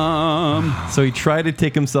 bum. So he tried to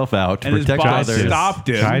take himself out to And his protect boss others. stopped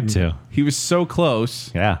him. Tried to. He was so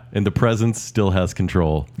close. Yeah. And the presence still has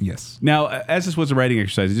control. Yes. Now, as this was a writing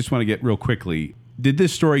exercise, I just want to get real quickly. Did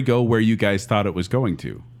this story go where you guys thought it was going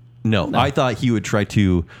to? No, I thought he would try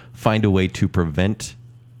to find a way to prevent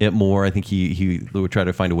it more. I think he would try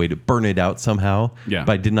to find a way to burn it out somehow. Yeah.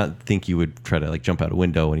 But I did not think he would try to like jump out a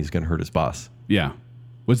window and he's going to hurt his boss. Yeah.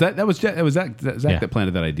 Was Zach that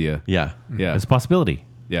planted that idea? Yeah. Yeah. It's a possibility.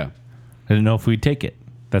 Yeah. I don't know if we'd take it.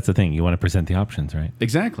 That's the thing. You want to present the options, right?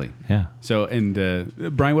 Exactly. Yeah. So, and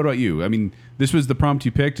Brian, what about you? I mean, this was the prompt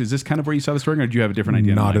you picked. Is this kind of where you saw the story, or did you have a different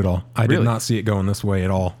idea? in Not mind? at all. I Really? did not see it going this way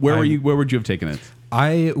at all. Where would you have taken it?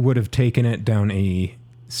 I would have taken it down a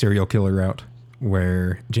serial killer route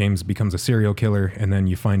where James becomes a serial killer, and then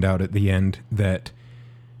you find out at the end that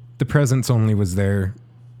the presence only was there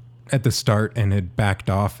at the start and had backed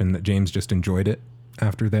off, and that James just enjoyed it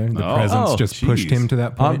after there. The presence just pushed geez. him to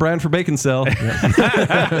that On point. brand for Bacon Cell.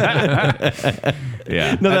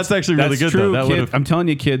 Yeah. No, that's actually really good, True, though. That kid. would've- I'm telling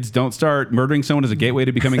you, kids, don't start murdering someone as a gateway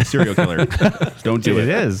to becoming a serial killer. Don't do it. It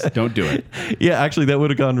is. Don't do it. Yeah, actually, that would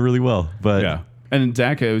have gone really well. But Yeah. And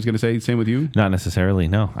Zach, I was going to say, same with you. Not necessarily.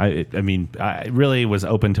 No. I mean, I really was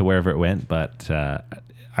open to wherever it went, but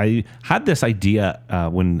I had this idea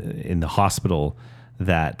when in the hospital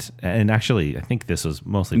that, and actually, I think this was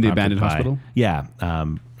mostly In the prompted abandoned by- hospital? Yeah.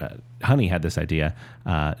 Honey had this idea.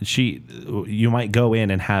 You might go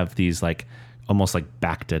in and have these like almost like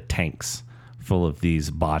Bacta tanks full of these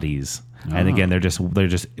bodies, and again, they're just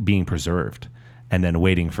being preserved and then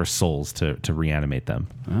waiting for souls to reanimate them.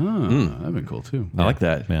 Oh, that'd been cool too. I like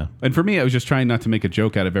that. Yeah. And for me, I was just trying not to make a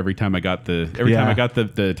joke out of every time I got the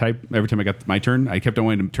my turn. I kept on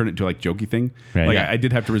wanting to turn it into like jokey thing. Right. Like Yeah. I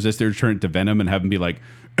did have to resist there to turn it to Venom and have him be like,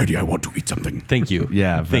 Eddie, I want to eat something. Thank you.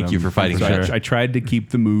 Yeah, Thank you for fighting So back. I tried to keep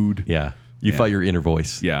the mood. Yeah. You fought your inner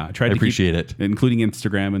voice. Yeah, I tried to appreciate keep, it. including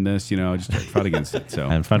Instagram and this. I just fought against it. So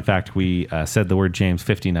And fun fact, we said the word James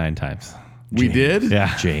 59 times. we did.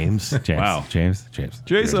 Yeah. James. James. Wow. James.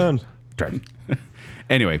 Jason.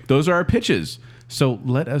 Anyway, those are our pitches. So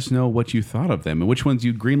let us know what you thought of them and which ones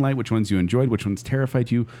you greenlight, which ones you enjoyed, which ones terrified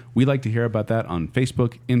you. We like to hear about that on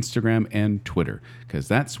Facebook, Instagram, and Twitter because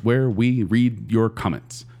that's where we read your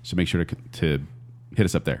comments. So make sure to hit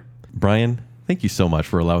us up there. Brian, thank you so much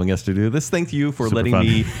for allowing us to do this. Thank you for Super letting fun.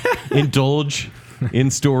 me indulge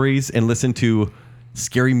in stories and listen to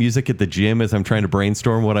scary music at the gym as I'm trying to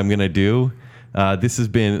brainstorm what I'm going to do. This has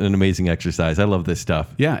been an amazing exercise. I love this stuff.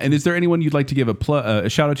 Yeah, and is there anyone you'd like to give a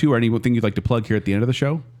shout out to or anything you'd like to plug here at the end of the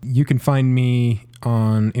show? You can find me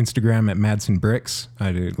on Instagram at Madsen Bricks.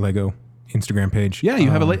 I do Lego Instagram page. Yeah, you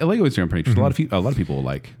have a Lego Instagram page, which a lot of people will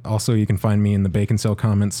like. Also, you can find me in the Bacon Cell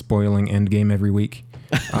comments spoiling Endgame every week.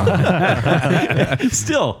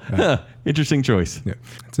 Still, interesting choice. Yeah,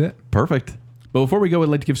 that's it. Perfect. But before we go, I'd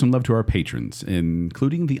like to give some love to our patrons,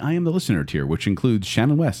 including the I Am the Listener tier, which includes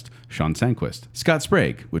Shannon West, Sean Sanquist, Scott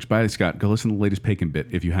Sprague, which by Scott, go listen to the latest Bacon bit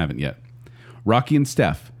if you haven't yet, Rocky and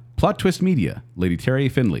Steph, Plot Twist Media, Lady Terry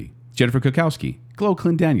Finley, Jennifer Kukowski, Glow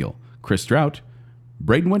Clint Daniel, Chris Strout,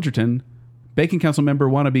 Braden Winterton, Bacon Council member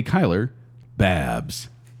wannabe Kyler, Babs,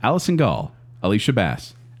 Allison Gall, Alicia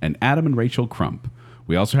Bass, and Adam and Rachel Crump.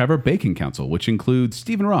 We also have our Bacon Council, which includes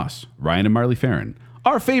Stephen Ross, Ryan and Marley Farron,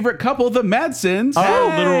 our favorite couple, the Madsons.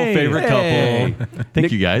 Our literal favorite couple.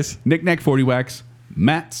 Thank you, guys. Nick Nack 40 Wax,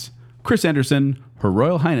 Mats, Chris Anderson, Her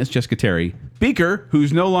Royal Highness Jessica Terry, Beaker,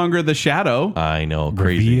 who's no longer the Shadow. I know.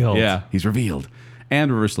 Crazy. Revealed. Yeah, he's revealed.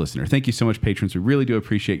 And Reverse Listener. Thank you so much, patrons. We really do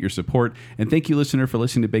appreciate your support. And thank you, listener, for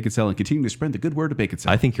listening to Bacon Cell and continuing to spread the good word of Bacon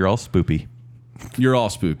Cell. I think you're all spoopy. You're all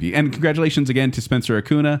spoopy. And congratulations again to Spencer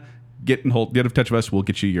Acuna. Get in touch with us. We'll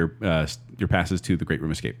get you your passes to the Great Room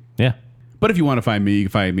Escape. Yeah. But if you want to find me, you can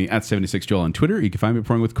find me at 76Joel on Twitter. You can find me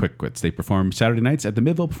performing with Quick Wits. They perform Saturday nights at the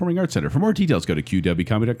Midville Performing Arts Center. For more details, go to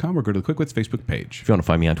qwcomedy.com or go to the Quick Wits Facebook page. If you want to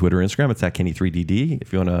find me on Twitter or Instagram, it's at Kenny3DD.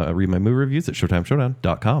 If you want to read my movie reviews, it's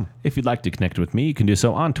ShowtimeShowdown.com. If you'd like to connect with me, you can do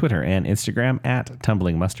so on Twitter and Instagram at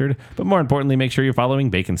Tumbling Mustard. But more importantly, make sure you're following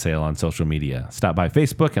Bacon Sale on social media. Stop by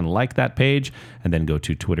Facebook and like that page, and then go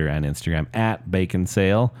to Twitter and Instagram at Bacon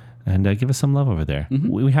Sale and give us some love over there.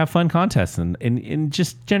 We have fun contests and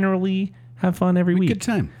just generally have fun every week. Good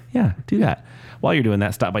time. Yeah, do that. While you're doing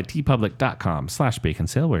that, stop by tpublic.com/bacon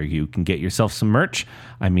sale where you can get yourself some merch.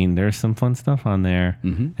 I mean, there's some fun stuff on there,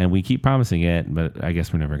 and we keep promising it, but I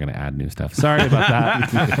guess we're never going to add new stuff. Sorry about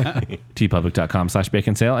that.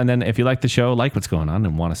 tpublic.com/bacon sale. And then if you like the show, like what's going on,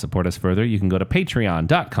 and want to support us further, you can go to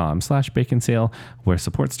patreon.com/bacon sale where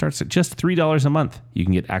support starts at just $3 a month. You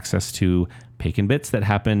can get access to Bacon Bits that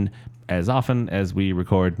happen as often as we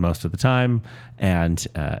record most of the time, and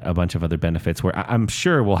a bunch of other benefits where I'm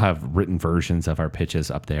sure we'll have written versions of our pitches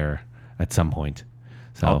up there at some point.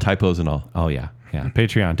 So, All typos and all. oh yeah.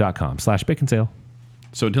 Patreon.com/bacon sale.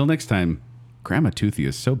 So until next time, Grandma Toothy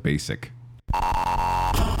is so basic.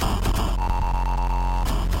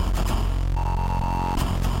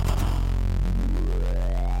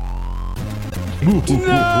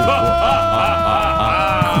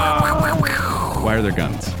 Why are there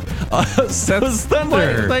guns? That was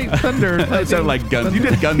thunder. Thunder. That sounded like guns. You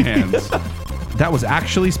did gun hands. That was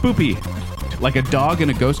actually spoopy. Like a dog in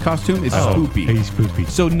a ghost costume is spoopy. He's spoopy.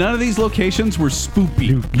 So none of these locations were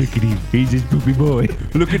spoopy. Look at him. He's a spoopy boy.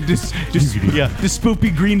 Look at this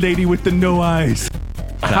spoopy green lady with the no eyes.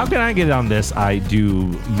 How can I get on this? I do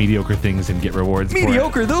mediocre things and get rewards for it.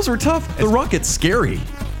 Mediocre. Those were tough. The Rocket's scary.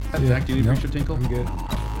 Zach, do you need Preacher Tinkle? I'm good.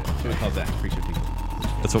 What do we call Zach? Preacher Tinkle.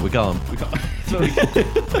 That's what we call him. I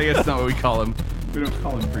think that's not what we call him. We don't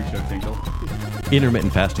call him Preacher Tinkle.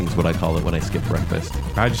 Intermittent fasting is what I call it when I skip breakfast.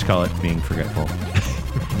 I just call it being forgetful.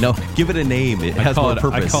 No, give it a name. It has more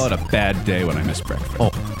purpose. I call it a bad day when I miss breakfast. Oh,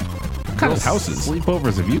 What kind of houses.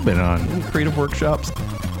 sleepovers have you been on? creative workshops.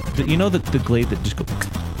 You know the glade that just goes...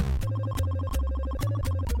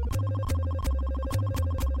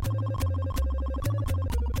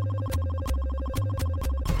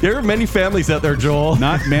 There are many families out there, Joel.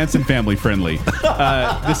 Not Manson family friendly.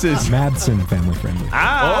 This is Madsen family friendly.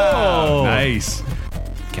 Oh, nice.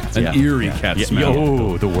 Cats. An eerie cat smell.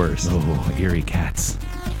 Oh, the worst. Oh, eerie cats.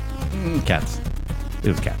 Cats. It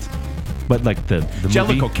was cats. But like the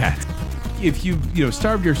Jellicle movie, cat. If you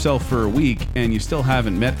starved yourself for a week and you still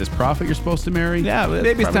haven't met this prophet you're supposed to marry, Yeah,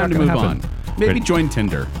 maybe it's probably time to not move gonna on. happen. Maybe But- join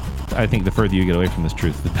Tinder. I think the further you get away from this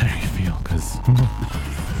truth, the better you feel. Because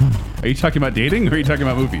Are you talking about dating or are you talking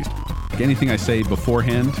about movies? Anything I say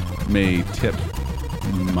beforehand may tip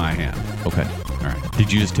my hand. Okay. All right.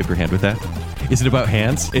 Did you just tip your hand with that? Is it about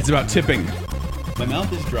hands? It's about tipping. My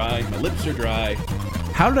mouth is dry. My lips are dry.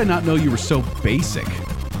 How did I not know you were so basic?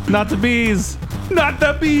 not the bees. Not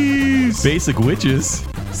the bees! Basic witches.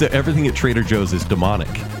 So everything at Trader Joe's is demonic.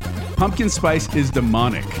 Pumpkin spice is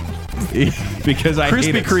demonic because I hate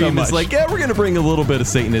Krispy it so Kreme much. is like, yeah, we're going to bring a little bit of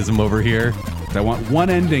Satanism over here. I want one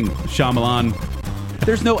ending, Shyamalan.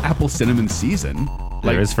 There's no apple cinnamon season.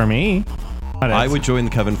 There is for me. I would join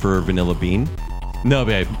the coven for vanilla bean. No,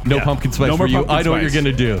 babe. No Yeah. pumpkin spice No more for you. pumpkin I know what you're spice.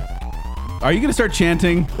 going to do. Are you going to start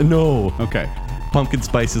chanting? No. Okay. Pumpkin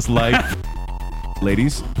spice is life.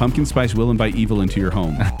 Ladies, pumpkin spice will invite evil into your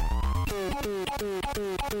home.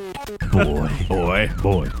 Boy.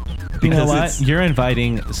 You know Because what? it's- You're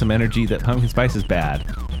inviting some energy that pumpkin spice is bad.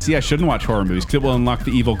 See, I shouldn't watch horror movies because it will unlock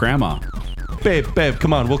the evil grandma. Babe,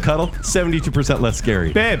 come on. We'll cuddle. 72% less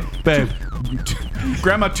scary. Babe.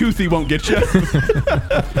 Grandma Toothy won't get you.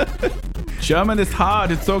 German is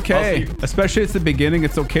hard. It's okay. Especially at the beginning,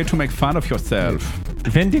 it's okay to make fun of yourself.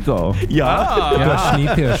 Vendigo. Yeah. Das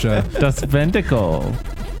Schneepirsche. Das Vendigo.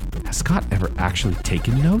 Has Scott ever actually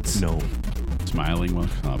taken notes? No. Smiling while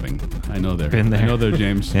sobbing. I know there. Been there. I know there,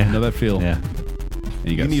 James. Yeah. I know that feel. Yeah.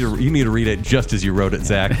 And You need to read it just as you wrote it,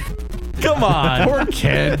 Zach. Come on. Poor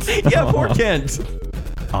Kent. Yeah, poor Kent.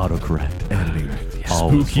 Autocorrect. Editing.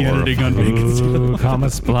 spooky editing on Bacon. Ooh, comma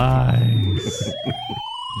splice.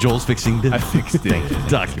 Joel's fixing the I fixed it.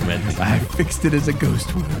 document. I fixed it as a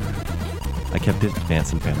ghost word. I kept it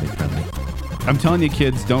Manson family friendly. I'm telling you,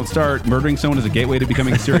 kids, don't start murdering someone as a gateway to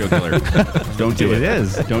becoming a serial killer. Don't do it. It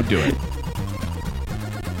is. Don't do it.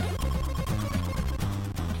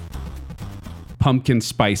 Pumpkin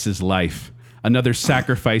spice is life. Another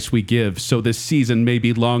sacrifice we give so this season may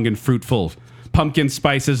be long and fruitful. Pumpkin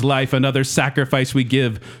spice is life. Another sacrifice we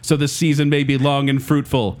give so the season may be long and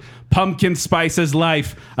fruitful. Pumpkin spice is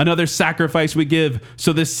life. Another sacrifice we give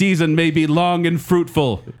so this season may be long and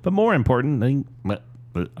fruitful. But more important,